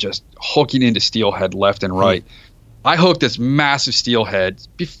them and just hooking into steelhead left and right. I hooked this massive steelhead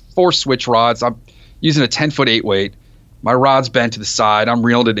before switch rods. I'm using a 10-foot 8-weight. My rod's bent to the side. I'm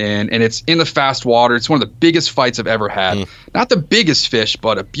reeling it in, and it's in the fast water. It's one of the biggest fights I've ever had. Not the biggest fish,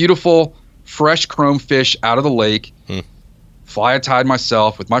 but a beautiful, fresh chrome fish out of the lake. Fly I tied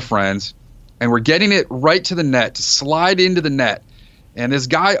myself with my friends, and we're getting it right to the net, to slide into the net. And this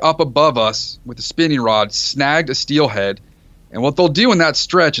guy up above us with a spinning rod snagged a steelhead. And what they'll do in that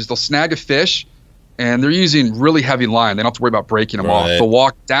stretch is they'll snag a fish, and they're using really heavy line. They don't have to worry about breaking them off. They'll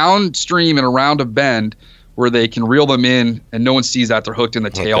walk downstream and around a bend where they can reel them in, and no one sees that. They're hooked in the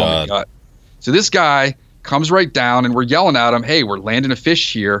tail and the gut. So this guy comes right down, and we're yelling at him, hey, we're landing a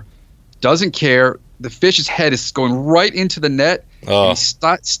fish here. Doesn't care. The fish's head is going right into the net. And he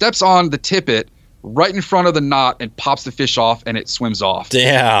steps on the tippet right in front of the knot and pops the fish off, and it swims off.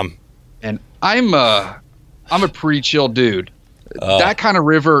 Damn. And I'm a pretty chill dude. That kind of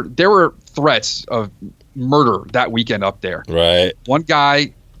river, there were threats of murder that weekend up there. Right. One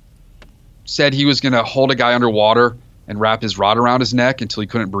guy said he was going to hold a guy underwater and wrap his rod around his neck until he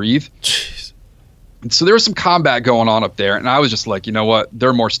couldn't breathe. Jeez. And so there was some combat going on up there, and I was just like, you know what? There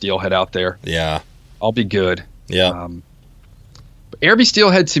are more steelhead out there. Yeah. I'll be good. Yeah. But Airby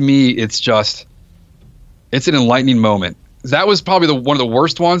steelhead, to me, it's an enlightening moment. That was probably one of the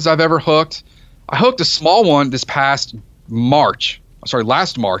worst ones I've ever hooked. I hooked a small one last March.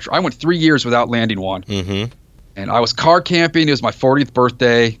 I went 3 years without landing one. And I was car camping. It was my 40th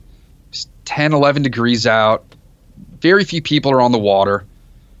birthday. It was 10, 11 degrees out. Very few people are on the water.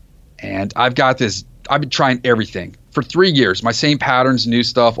 And I've been trying everything for 3 years. My same patterns, new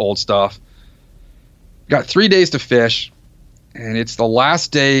stuff, old stuff. Got 3 days to fish. And it's the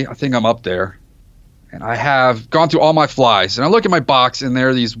last day I think I'm up there. And I have gone through all my flies. And I look at my box, and there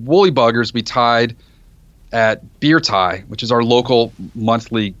are these woolly buggers we tied at Beer Tie, which is our local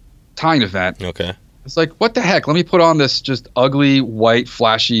monthly tying event. Okay. It's like, what the heck? Let me put on this just ugly, white,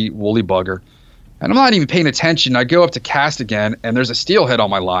 flashy, woolly bugger. And I'm not even paying attention. I go up to cast again, and there's a steelhead on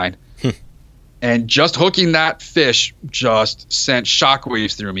my line. And just hooking that fish just sent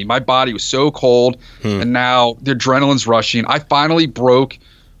shockwaves through me. My body was so cold, and now the adrenaline's rushing. I finally broke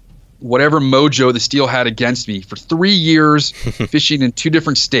whatever mojo the steel had against me for 3 years fishing in 2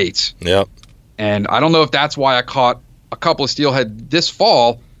 different states. Yep. And I don't know if that's why I caught a couple of steelhead this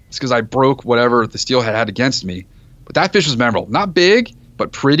fall. It's because I broke whatever the steelhead had against me. But that fish was memorable. Not big,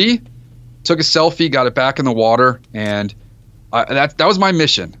 but pretty. Took a selfie, got it back in the water, and that was my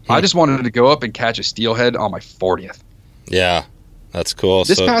mission. I just wanted to go up and catch a steelhead on my 40th. Yeah, that's cool.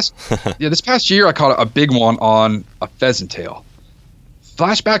 This past year, I caught a big one on a pheasant tail.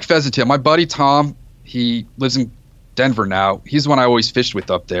 Flashback pheasant tail. My buddy Tom, he lives in Denver now. He's the one I always fished with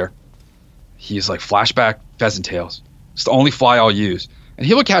up there. He's like, flashback pheasant tails. It's the only fly I'll use. And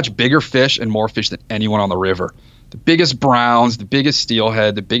he will catch bigger fish and more fish than anyone on the river. The biggest browns, the biggest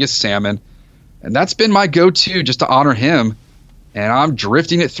steelhead, the biggest salmon. And that's been my go-to just to honor him. And I'm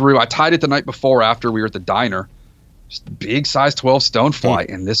drifting it through. I tied it the night before after we were at the diner. Just big size 12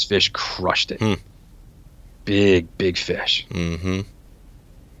 stonefly, and this fish crushed it. Big fish. Mm-hmm.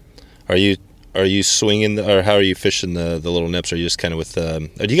 Are you swinging, or how are you fishing the little nips? Are you just kind of with do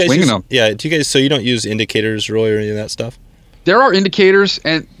you guys swinging them? Yeah, do you guys? So you don't use indicators really or any of that stuff? There are indicators,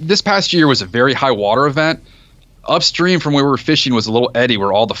 and this past year was a very high water event. Upstream from where we were fishing was a little eddy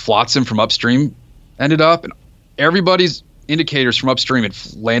where all the flotsam from upstream ended up, and everybody's indicators from upstream had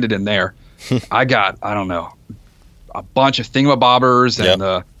landed in there. I got, I don't know, a bunch of thingamabobbers and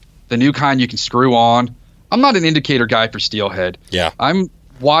the new kind you can screw on. I'm not an indicator guy for steelhead. Yeah. I'm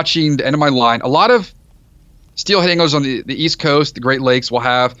watching the end of my line. A lot of steelhead anglers on the East Coast, the Great Lakes, will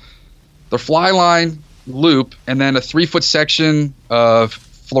have their fly line loop and then a 3-foot section of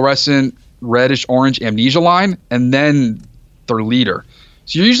fluorescent reddish orange amnesia line and then their leader.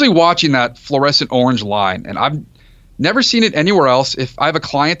 So you're usually watching that fluorescent orange line, and I've never seen it anywhere else. If I have a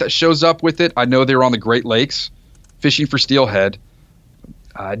client that shows up with it, I know they're on the Great Lakes fishing for steelhead.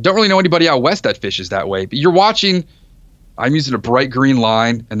 I don't really know anybody out west that fishes that way, but you're watching. I'm using a bright green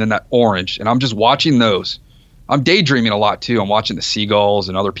line and then that orange, and I'm just watching those. I'm daydreaming a lot too. I'm watching the seagulls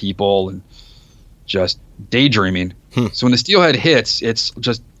and other people and just daydreaming. So when the steelhead hits, it's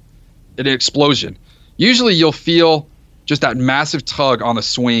just an explosion. Usually you'll feel just that massive tug on the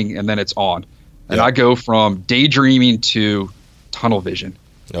swing and then it's on. And I go from daydreaming to tunnel vision.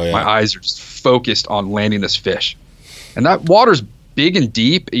 Oh, yeah. My eyes are just focused on landing this fish. And that water's big and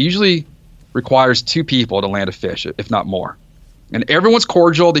deep. It usually requires 2 people to land a fish, if not more. And everyone's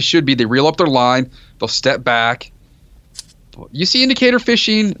cordial. They should be. They reel up their line. They'll step back. You see indicator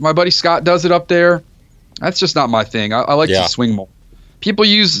fishing. My buddy Scott does it up there. That's just not my thing. I like to swing more. People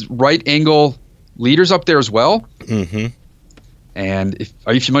use right angle leaders up there as well. Mm-hmm. And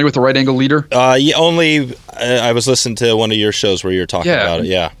are you familiar with the right angle leader? Yeah, only I was listening to one of your shows where you were talking about it.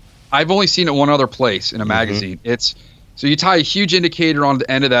 Yeah. I've only seen it one other place in a magazine. It's so you tie a huge indicator on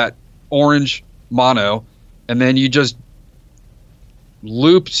the end of that orange mono, and then you just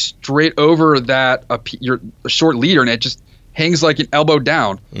loop straight over that your short leader, and it just hangs like an elbow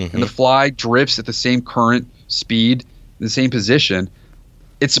down, and the fly drifts at the same current speed, in the same position.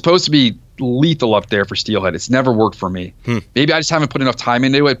 It's supposed to be lethal up there for steelhead. It's never worked for me. Maybe I just haven't put enough time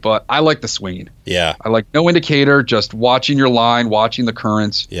into it, but I like the swinging. Yeah. I like no indicator, just watching your line, watching the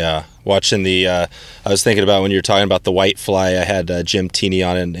currents. Yeah. Watching I was thinking about when you were talking about the white fly, I had Jim Teeney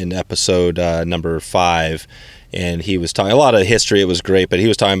on in episode number 5, and he was talking a lot of history. It was great, but he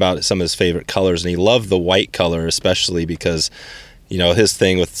was talking about some of his favorite colors, and he loved the white color, especially because his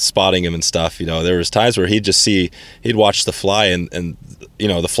thing with spotting him and stuff, there was times where he'd watch the fly and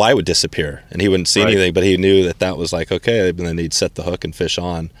the fly would disappear and he wouldn't see anything, but he knew that was like, okay, and then he'd set the hook and fish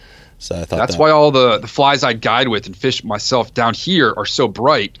on. So I thought that's why all the flies I guide with and fish myself down here are so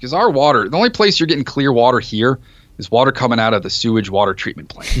bright, because our water, the only place you're getting clear water here is water coming out of the sewage water treatment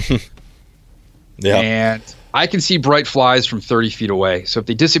plant. Yeah. And I can see bright flies from 30 feet away. So if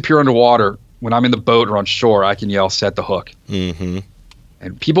they disappear underwater, when I'm in the boat or on shore, I can yell, set the hook. Mm-hmm.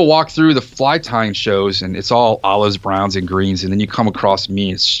 And people walk through the fly tying shows, and it's all olives, browns, and greens. And then you come across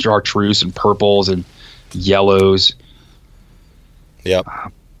me, it's chartreuse and purples and yellows. Yep.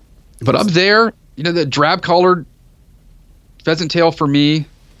 But up there, the drab-colored pheasant tail for me,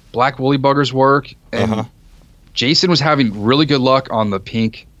 black woolly buggers work. And Jason was having really good luck on the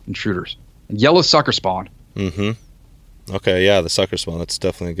pink intruders. And yellow sucker spawn. Mm-hmm. Okay, yeah, the sucker spawn. That's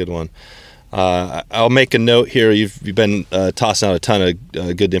definitely a good one. I'll make a note here. You've been tossing out a ton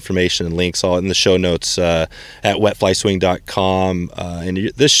of good information and links all in the show notes at wetflyswing.com.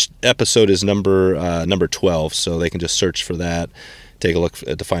 And this episode is number 12, so they can just search for that. Take a look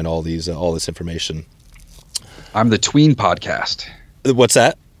to find all this information. I'm the Tween podcast. What's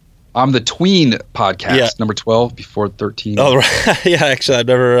that? I'm the Tween podcast, number 12, before 13. Oh, right. Yeah, actually, I've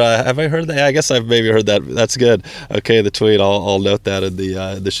never, have I heard that? Yeah, I guess I've maybe heard that. That's good. Okay, the Tween, I'll note that in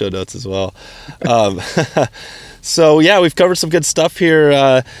the show notes as well. So yeah, we've covered some good stuff here,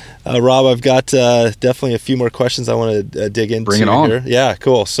 Rob. I've got definitely a few more questions I want to dig into. Bring it on. Here. Yeah,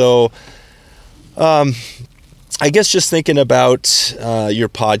 cool. So, I guess just thinking about your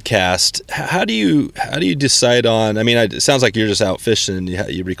podcast, how do you decide on? I mean, it sounds like you're just out fishing and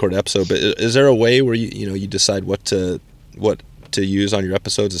you record an episode, but is there a way where you decide what to use on your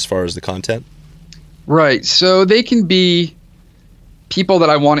episodes as far as the content? Right. So they can be people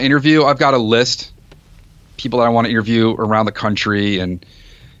that I want to interview. I've got a list, people that I want to interview around the country, and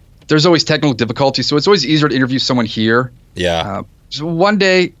there's always technical difficulties, so it's always easier to interview someone here. Yeah. So one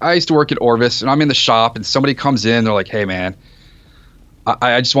day I used to work at Orvis, and I'm in the shop, and somebody comes in. They're like, "Hey, man,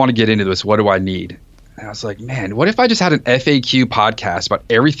 I just want to get into this. What do I need?" And I was like, "Man, what if I just had an FAQ podcast about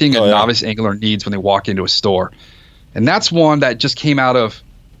everything a novice angler needs when they walk into a store?" And that's one that just came out of,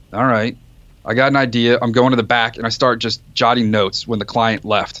 all right, I got an idea. I'm going to the back, and I start just jotting notes when the client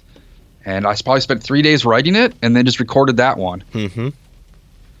left. And I probably spent 3 days writing it, and then just recorded that one. Mm-hmm.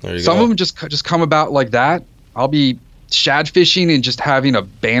 There you Some go. of them just come about like that. I'll be shad fishing and just having a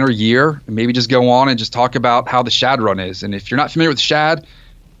banner year, and maybe just go on and just talk about how the shad run is. And if you're not familiar with shad,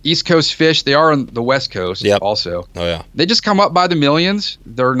 East Coast fish, they are on the West Coast also. Oh, yeah. They just come up by the millions.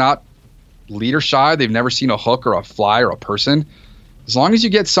 They're not leader shy. They've never seen a hook or a fly or a person. As long as you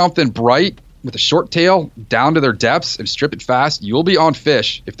get something bright with a short tail down to their depths and strip it fast, you'll be on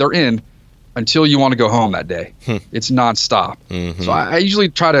fish if they're in until you want to go home that day. It's nonstop. Mm-hmm. So I usually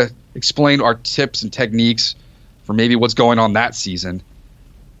try to explain our tips and techniques for maybe what's going on that season.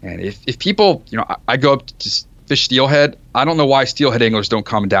 And if people, I go up to fish steelhead. I don't know why steelhead anglers don't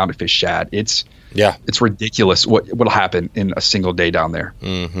come down to fish shad. It's ridiculous what'll happen in a single day down there.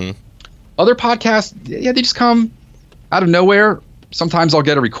 Mm-hmm. Other podcasts, they just come out of nowhere. Sometimes I'll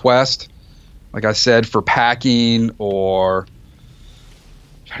get a request, like I said, for packing, or I'm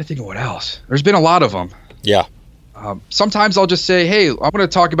trying to think of what else. There's been a lot of them. Yeah. Sometimes I'll just say, hey, I'm going to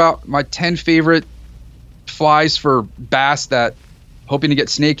talk about my 10 favorite flies for bass that hoping to get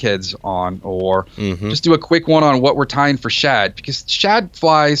snakeheads on, or just do a quick one on what we're tying for shad, because shad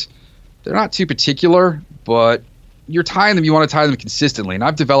flies, they're not too particular, but you're tying them, you want to tie them consistently. And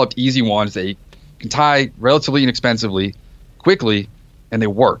I've developed easy ones that you can tie relatively inexpensively, quickly, and they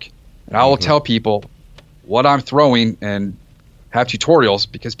work. And I will tell people what I'm throwing and have tutorials,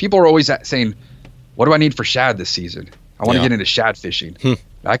 because people are always saying, what do I need for shad this season? I want to get into shad fishing.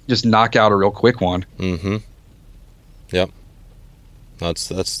 I can just knock out a real quick one. Mm-hmm. Yep. That's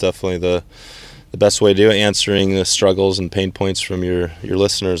definitely the best way to do it, answering the struggles and pain points from your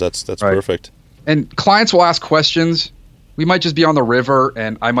listeners. That's right. Perfect. And clients will ask questions. We might just be on the river,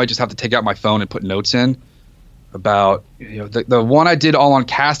 and I might just have to take out my phone and put notes in about the one I did all on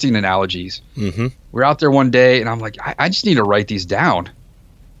casting analogies. We're out there one day, and I'm like, I just need to write these down.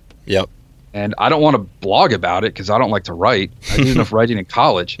 Yep. And I don't want to blog about it because I don't like to write. I did enough writing in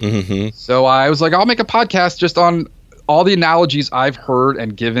college. So I was like, I'll make a podcast just on all the analogies I've heard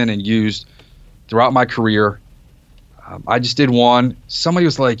and given and used throughout my career. I just did one. Somebody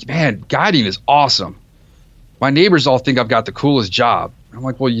was like, man, guiding is awesome. My neighbors all think I've got the coolest job. I'm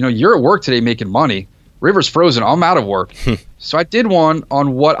like, well, you're at work today making money. River's frozen. I'm out of work. So I did one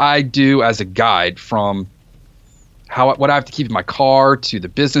on what I do as a guide, from what I have to keep in my car to the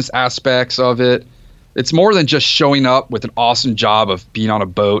business aspects of it. It's more than just showing up with an awesome job of being on a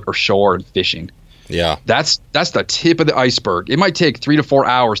boat or shore and fishing. Yeah. That's the tip of the iceberg. It might take 3 to 4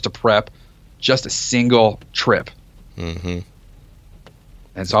 hours to prep just a single trip. And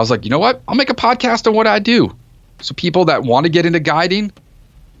so I was like, you know what? I'll make a podcast on what I do, so people that want to get into guiding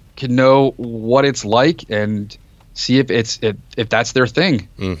can know what it's like and see if that's their thing,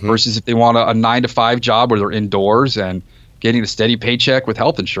 versus if they want a 9-to-5 job where they're indoors and getting a steady paycheck with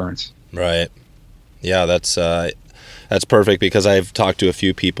health insurance. Right. Yeah, that's perfect, because I've talked to a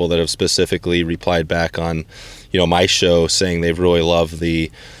few people that have specifically replied back on, my show, saying they've really loved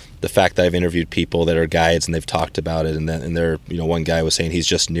the fact that I've interviewed people that are guides and they've talked about it, and they're, one guy was saying he's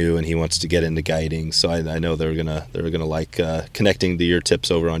just new and he wants to get into guiding. So I know they're gonna like connecting to your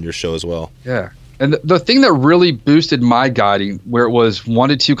tips over on your show as well. Yeah. And the thing that really boosted my guiding, where it was 1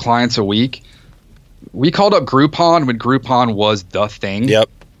 to 2 clients a week, we called up Groupon when Groupon was the thing. Yep.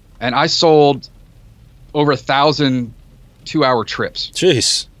 And I sold over 1,000 2-hour trips.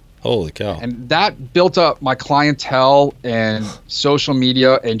 Jeez. Holy cow. And that built up my clientele and social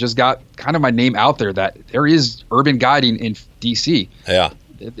media, and just got kind of my name out there that there is urban guiding in DC. Yeah.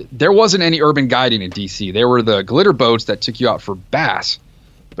 There wasn't any urban guiding in DC. There were the glitter boats that took you out for bass,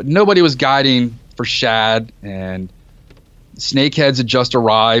 but nobody was guiding for shad, and snakeheads had just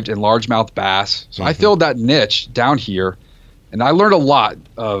arrived, and largemouth bass. So I filled that niche down here, and I learned a lot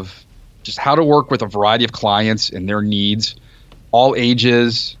of just how to work with a variety of clients and their needs, all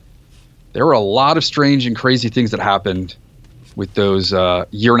ages. There were a lot of strange and crazy things that happened with those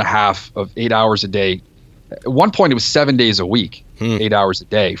year and a half of 8 hours a day. At one point, it was 7 days a week, 8 hours a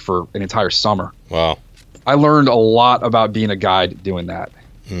day for an entire summer. Wow. I learned a lot about being a guide doing that.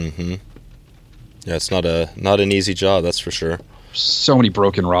 Mm-hmm. Yeah, it's not an easy job, that's for sure. So many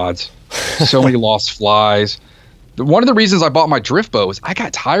broken rods, so many lost flies. One of the reasons I bought my drift boat was I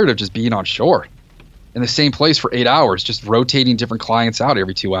got tired of just being on shore in the same place for 8 hours, just rotating different clients out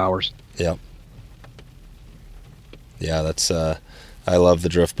every 2 hours. Yep. Yeah, that's I love the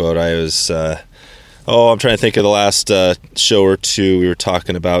drift boat. I was I'm trying to think of the last show or two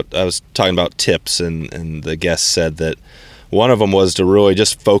I was talking about tips, and the guest said that one of them was to really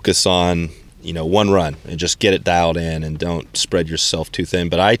just focus on one run and just get it dialed in and don't spread yourself too thin.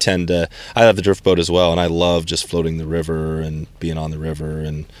 But I have the drift boat as well, and I love just floating the river and being on the river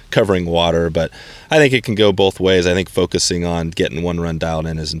and covering water. But I think it can go both ways. I think focusing on getting one run dialed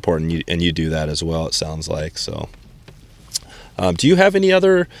in is important, and you do that as well, it sounds like. So do you have any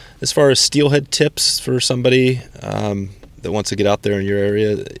other, as far as steelhead tips for somebody that wants to get out there in your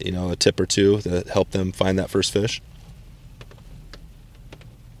area, a tip or two that help them find that first fish?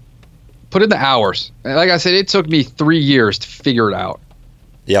 Put in the hours. Like I said, it took me 3 years to figure it out.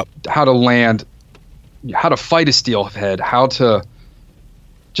 Yep. How to land, how to fight a steelhead, how to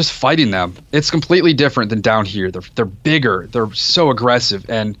just fighting them. It's completely different than down here. They're bigger. They're so aggressive.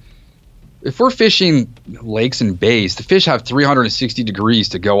 And if we're fishing lakes and bays, the fish have 360 degrees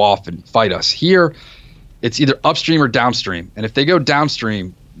to go off and fight us. Here, it's either upstream or downstream. And if they go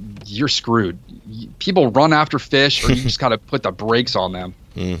downstream, you're screwed. People run after fish, or you just got to put the brakes on them.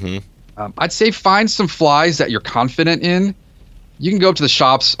 Mm-hmm. I'd say find some flies that you're confident in. You can go up to the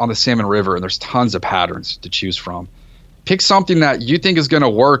shops on the Salmon River, and there's tons of patterns to choose from. Pick something that you think is going to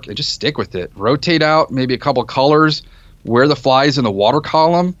work and just stick with it. Rotate out maybe a couple colors, wear the flies in the water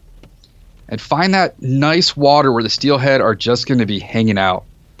column, and find that nice water where the steelhead are just going to be hanging out,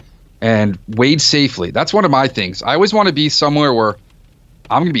 and wade safely. That's one of my things. I always want to be somewhere where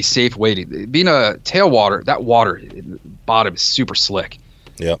I'm going to be safe wading. Being a tailwater, that water in the bottom is super slick.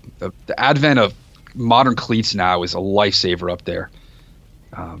 Yep. The advent of modern cleats now is a lifesaver up there.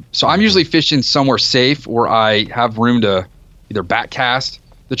 So I'm usually fishing somewhere safe where I have room to either back cast.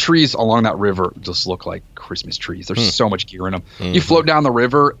 The trees along that river just look like Christmas trees. There's so much gear in them. Mm-hmm. You float down the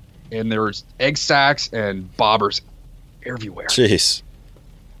river, and there's egg sacks and bobbers everywhere. Jeez.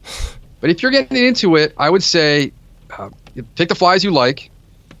 But if you're getting into it, I would say pick the flies you like.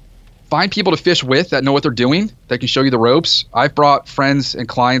 Find people to fish with that know what they're doing, that can show you the ropes. I've brought friends and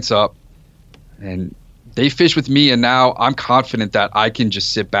clients up, and they fish with me, and now I'm confident that I can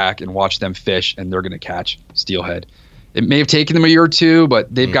just sit back and watch them fish, and they're going to catch steelhead. It may have taken them a year or two,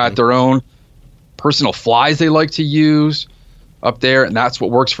 but they've got their own personal flies they like to use up there, and that's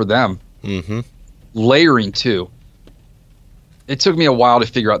what works for them. Mm-hmm. Layering, too. It took me a while to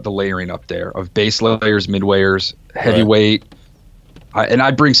figure out the layering up there of base layers, mid-weighers, heavyweight. And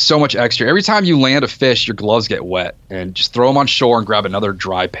I bring so much extra. Every time you land a fish, your gloves get wet, and just throw them on shore and grab another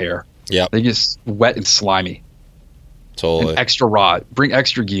dry pair. Yeah, they get wet and slimy. Totally. An extra rod. Bring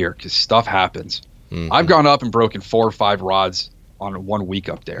extra gear because stuff happens. Mm-hmm. I've gone up and broken 4 or 5 rods on 1 week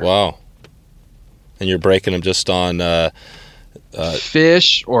up there. Wow. And you're breaking them just on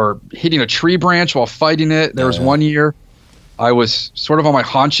fish or hitting a tree branch while fighting it. There was one year I was sort of on my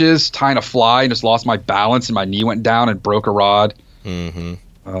haunches tying a fly and just lost my balance, and my knee went down and broke a rod.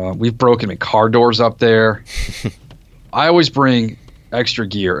 Mm-hmm. We've broken in car doors up there. I always bring extra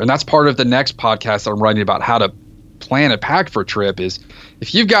gear, and that's part of the next podcast that I'm writing about how to plan and pack for a trip. Is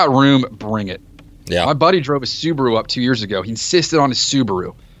if you've got room, bring it. Yeah. My buddy drove a Subaru up 2 years ago. He insisted on his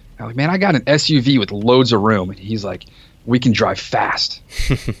Subaru. I'm like, man, I got an SUV with loads of room. And he's like, we can drive fast.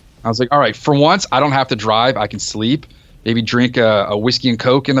 I was like, all right, for once, I don't have to drive. I can sleep, maybe drink a whiskey and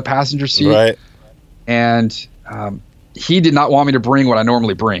Coke in the passenger seat. Right. And he did not want me to bring what I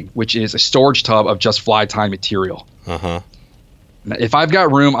normally bring, which is a storage tub of just fly tying material. Uh-huh. If I've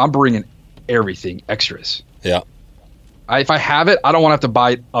got room, I'm bringing everything, extras. Yeah. If I have it, I don't want to have to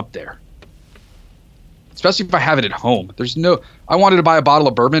buy it up there. Especially if I have it at home. I wanted to buy a bottle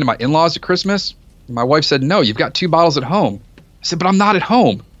of bourbon to my in-laws at Christmas. My wife said, no, you've got 2 bottles at home. I said, but I'm not at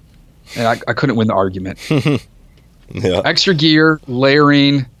home. And I couldn't win the argument. Yeah. Extra gear,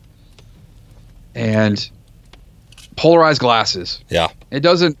 layering, and polarized glasses. Yeah. It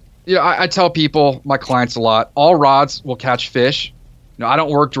doesn't, I tell people, my clients a lot, all rods will catch fish. I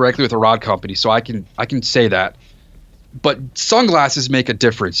don't work directly with a rod company, so I can say that. But sunglasses make a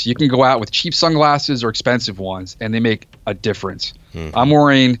difference. You can go out with cheap sunglasses or expensive ones, and they make a difference. Mm-hmm. I'm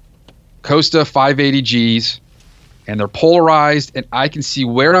wearing Costa 580Gs, and they're polarized, and I can see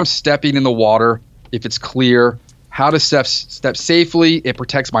where I'm stepping in the water if it's clear, how to step safely. It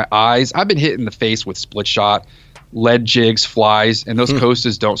protects my eyes. I've been hit in the face with split shot, lead jigs, flies, and those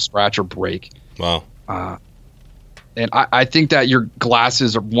Costas don't scratch or break. Wow. And I think that your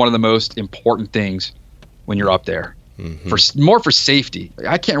glasses are one of the most important things when you're up there. More for safety.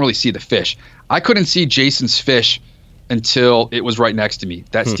 I can't really see the fish. I couldn't see Jason's fish until it was right next to me.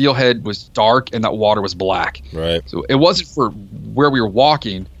 That steelhead was dark and that water was black. Right. So it wasn't for where we were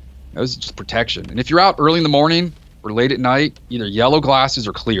walking. It was just protection. And if you're out early in the morning or late at night, either yellow glasses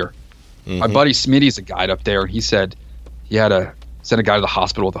or clear. My buddy Smitty's a guide up there, and he said he had to send a guy to the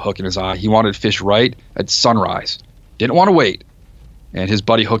hospital with a hook in his eye. He wanted to fish right at sunrise. Didn't want to wait. And his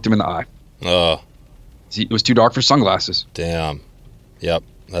buddy hooked him in the eye. Oh. It was too dark for sunglasses. Damn. Yep.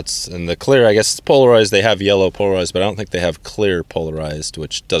 And the clear, I guess it's polarized. They have yellow polarized, but I don't think they have clear polarized,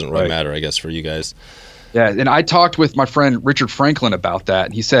 which doesn't really matter, I guess, for you guys. Yeah, and I talked with my friend Richard Franklin about that,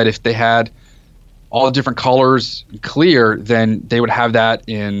 and he said if they had all the different colors clear, then they would have that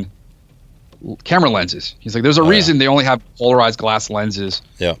in camera lenses. He's like, there's a reason they only have polarized glass lenses.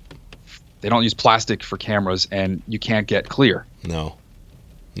 Yeah. They don't use plastic for cameras, and you can't get clear. No,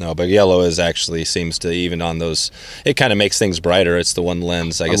 but yellow seems to, even on those, it kind of makes things brighter. It's the one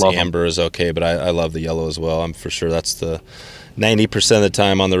lens. I guess amber is okay, but I love the yellow as well. I'm for sure that's the 90% of the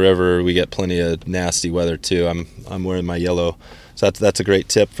time on the river we get plenty of nasty weather too. I'm wearing my yellow. So that's a great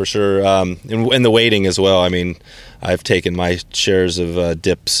tip for sure. And the wading as well. I mean, I've taken my shares of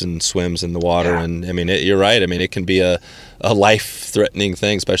dips and swims in the water, and I mean, you're right. I mean, it can be a life-threatening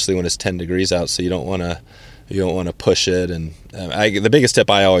thing, especially when it's 10 degrees out. So you don't want to push it. And the biggest tip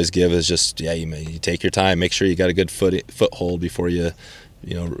I always give is just you take your time, make sure you got a good foothold before you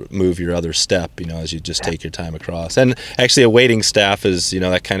move your other step. As you just take your time across. And actually, a wading staff is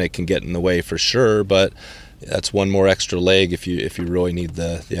that kind of can get in the way for sure, but that's one more extra leg if you really need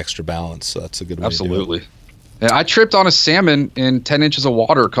the extra balance. So that's a good way Absolutely. to do it. And I tripped on a salmon in 10 inches of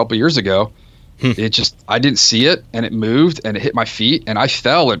water a couple years ago. I didn't see it, and it moved, and it hit my feet, and I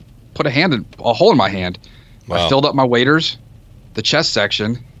fell and put a hole in my hand. Wow. I filled up my waders, the chest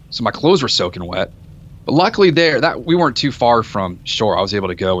section, so my clothes were soaking wet. But luckily we weren't too far from shore. I was able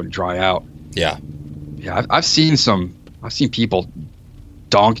to go and dry out. Yeah. Yeah, I've seen people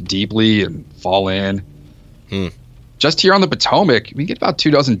dunk deeply and fall in. Just here on the Potomac, we get about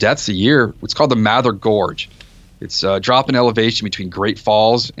 24 deaths a year. It's called the Mather Gorge. It's a drop in elevation between Great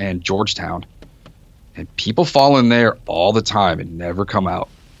Falls and Georgetown. And people fall in there all the time and never come out.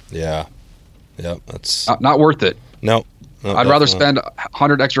 Yeah. Yeah, that's not worth it. No. I'd rather spend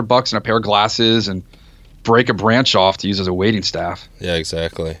 $100 extra bucks on a pair of glasses and break a branch off to use as a wading staff. Yeah,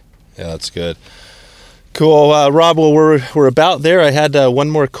 exactly. Yeah, that's good. Cool, Rob. Well, we're about there. I had one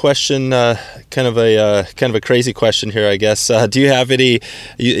more question, kind of a crazy question here, I guess. Do you have any?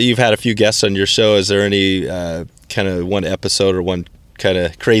 You've had a few guests on your show. Is there any kind of one episode or one kind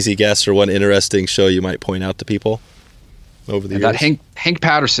of crazy guest or one interesting show you might point out to people over the years? That Hank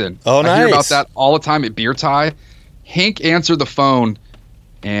Patterson. Oh, nice. I hear about that all the time at Beer Tie. Hank answered the phone,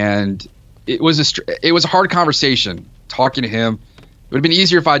 and it was a hard conversation talking to him. It would have been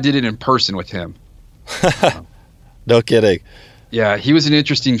easier if I did it in person with him. No kidding. Yeah, he was an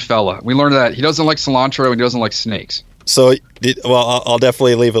interesting fella. We learned that he doesn't like cilantro and he doesn't like snakes. So, I'll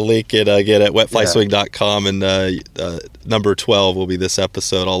definitely leave a link again at wetflyswing.com, and number 12 will be this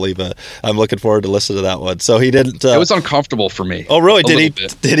episode. I'm looking forward to listening to that one. So he didn't. It was uncomfortable for me. Oh, really?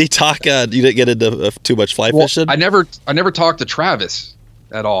 Did he talk? You didn't get into too much fly fishing? I never talked to Travis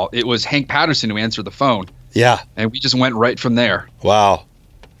at all. It was Hank Patterson who answered the phone. Yeah, and we just went right from there. Wow.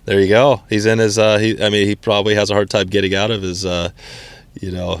 There you go. He's in his. He probably has a hard time getting out of his.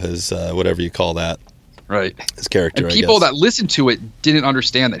 His whatever you call that. Right. His character. And people that listened to it didn't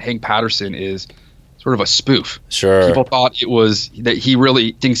understand that Hank Patterson is sort of a spoof. Sure. People thought it was that he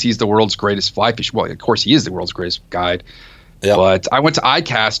really thinks he's the world's greatest fly fish. Well, of course he is the world's greatest guide. Yep. But I went to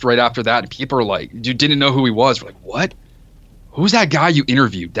ICAST right after that, and people are like, "You didn't know who he was?" We're like, "What? Who's that guy you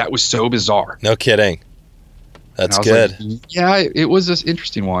interviewed? That was so bizarre." No kidding. That's good. Like, yeah, it was this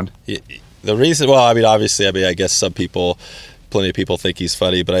interesting one. The reason, obviously, I guess plenty of people think he's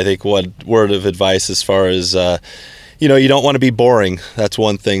funny, but I think one word of advice as far as, you don't want to be boring. That's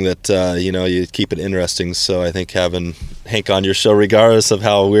one thing that, you keep it interesting. So I think having Hank on your show, regardless of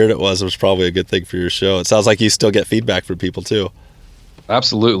how weird it was probably a good thing for your show. It sounds like you still get feedback from people too.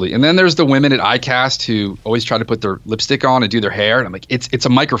 Absolutely. And then there's the women at ICAST who always try to put their lipstick on and do their hair. And I'm like, it's a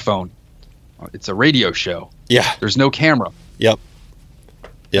microphone. It's a radio show. Yeah. There's no camera. Yep.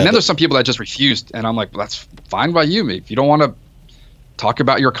 Yeah, and then there's some people that just refused. And I'm like, well, that's fine by you. If you don't want to talk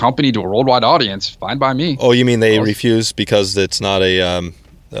about your company to a worldwide audience, fine by me. Oh, you mean they refuse because it's not a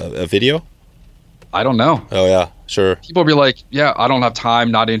video? I don't know. Oh, yeah, sure. People will be like, yeah, I don't have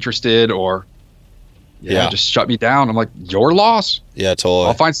time, not interested, or just shut me down. I'm like, your loss. Yeah, totally.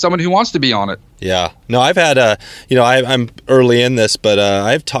 I'll find someone who wants to be on it. Yeah. No, I've had, I'm early in this, but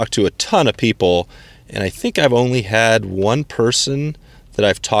I've talked to a ton of people, and I think I've only had one person that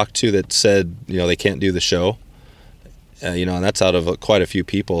I've talked to that said, they can't do the show. And that's out of quite a few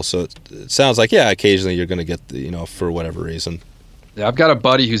people. So it sounds like, occasionally you're going to get, for whatever reason. Yeah, I've got a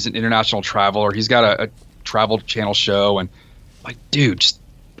buddy who's an international traveler. He's got a travel channel show, and I'm like, dude,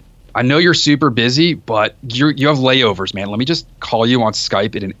 I know you're super busy, but you have layovers, man. Let me just call you on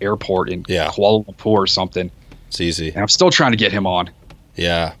Skype at an airport in Kuala Lumpur or something. It's easy. And I'm still trying to get him on.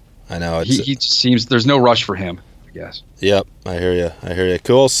 Yeah, I know. He seems there's no rush for him, I guess. Yep, I hear you.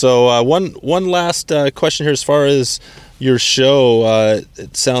 Cool. So one last question here as far as your show.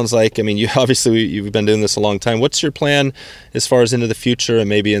 It sounds like, you've been doing this a long time. What's your plan as far as into the future and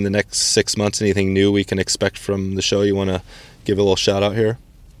maybe in the next 6 months? Anything new we can expect from the show? You want to give a little shout out here?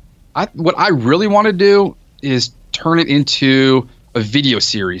 What I really want to do is turn it into a video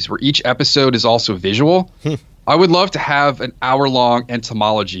series where each episode is also visual. I would love to have an hour-long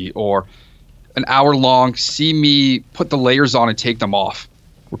entomology or an hour-long see me put the layers on and take them off,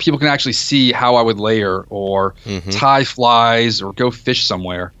 where people can actually see how I would layer or tie flies or go fish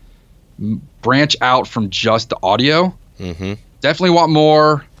somewhere. Branch out from just the audio. Definitely want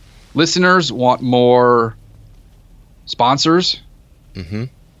more listeners, want more sponsors.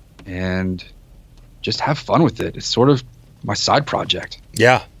 And just have fun with it. It's sort of my side project.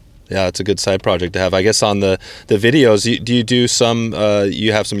 Yeah, it's a good side project to have. I guess on the videos, do you do some,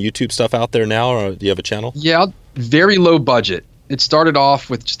 you have some YouTube stuff out there now, or do you have a channel? Yeah, very low budget. It started off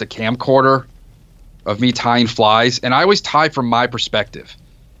with just a camcorder of me tying flies, and I always tie from my perspective.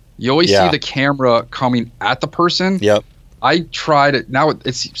 You always see the camera coming at the person. Yep. I try to, now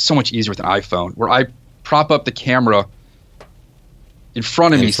it's so much easier with an iPhone, where I prop up the camera in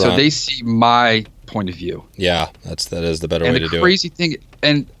front of me so they see my point of view. Yeah, that is the better way to do it. And the crazy thing,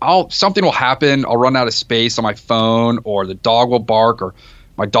 and something will happen, I'll run out of space on my phone, or the dog will bark, or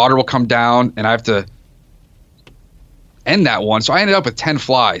my daughter will come down, and I have to end that one. So I ended up with 10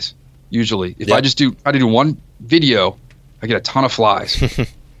 flies, usually. If I just try to do one video, I get a ton of flies,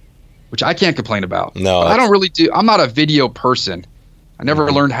 which I can't complain about. No. But I don't really I'm not a video person. I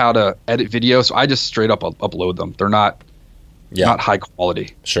never learned how to edit video, so I just straight up upload them. They're not high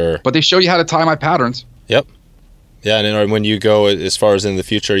quality. Sure. But they show you how to tie my patterns. Yep. Yeah, and then when you go as far as in the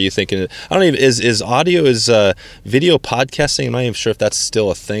future, are you thinking, I don't even, is audio, video podcasting, I'm not even sure if that's still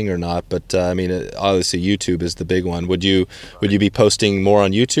a thing or not, but obviously YouTube is the big one. Would you be posting more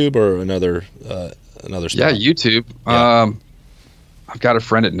on YouTube or another spot? Yeah, YouTube. Yeah. I've got a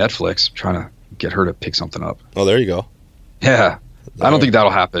friend at Netflix. I'm trying to get her to pick something up. Oh, there you go. Yeah. I don't think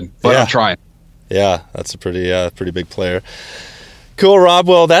that'll happen, but I'm trying. Yeah, that's a pretty big player. Cool, Rob.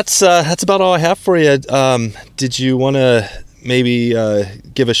 Well, that's about all I have for you. Did you want to maybe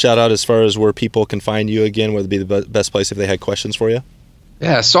give a shout out as far as where people can find you again? Where would be the best place if they had questions for you?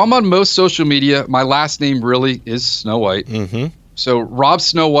 Yeah, so I'm on most social media. My last name really is Snowhite. So Rob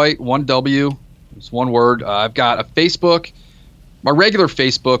Snowhite, 1W, it's one word. I've got a Facebook, my regular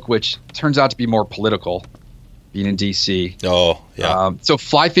Facebook, which turns out to be more political, being in DC. Oh, yeah. So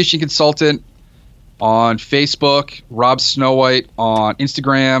Fly Fishing Consultant on Facebook, Rob Snowhite on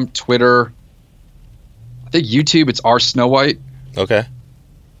Instagram, Twitter. I think YouTube, it's R Snowhite. Okay.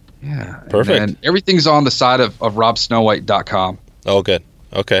 Yeah. Perfect. And everything's on the side of robsnowhite.com. Oh, good.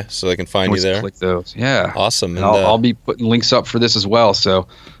 Okay. So they can find you there. Click those. Yeah. Awesome. And I'll be putting links up for this as well, so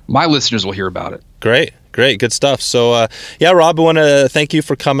my listeners will hear about it. Great. Good stuff. So, Rob, I want to thank you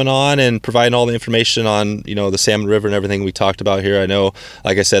for coming on and providing all the information on, the Salmon River and everything we talked about here. I know,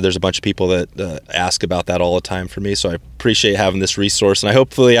 like I said, there's a bunch of people that ask about that all the time for me, so I appreciate having this resource. And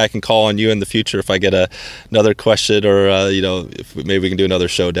hopefully I can call on you in the future if I get another question or, if maybe we can do another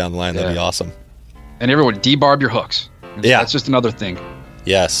show down the line. That'd be awesome. And everyone, debarb your hooks. That's just another thing.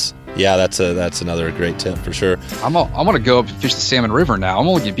 Yes. Yeah, that's another great tip for sure. I'm going to go up and fish the Salmon River now. I'm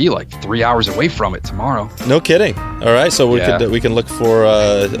only going to be like 3 hours away from it tomorrow. No kidding. All right, so we can look for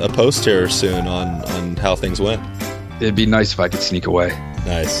a post here soon on how things went. It'd be nice if I could sneak away.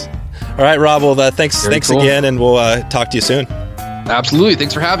 Nice. All right, Rob. Well, thanks cool. Again, and we'll talk to you soon. Absolutely.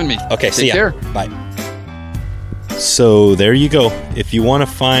 Thanks for having me. Okay, see ya. Take care. Bye. So there you go. If you want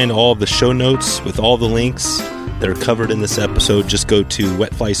to find all the show notes with all the links that are covered in this episode, just go to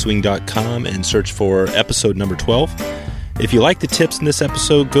wetflyswing.com and search for episode number 12. If you like the tips in this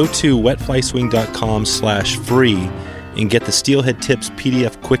episode, go to wetflyswing.com/free and get the Steelhead Tips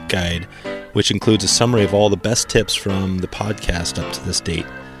PDF Quick Guide, which includes a summary of all the best tips from the podcast up to this date.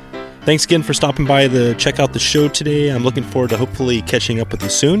 Thanks again for stopping by to check out the show today. I'm looking forward to hopefully catching up with you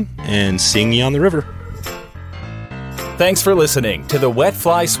soon and seeing you on the river. Thanks for listening to the Wet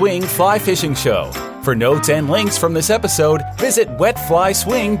Fly Swing Fly Fishing Show. For notes and links from this episode, visit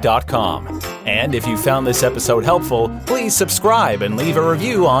wetflyswing.com. And if you found this episode helpful, please subscribe and leave a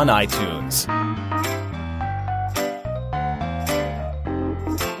review on iTunes.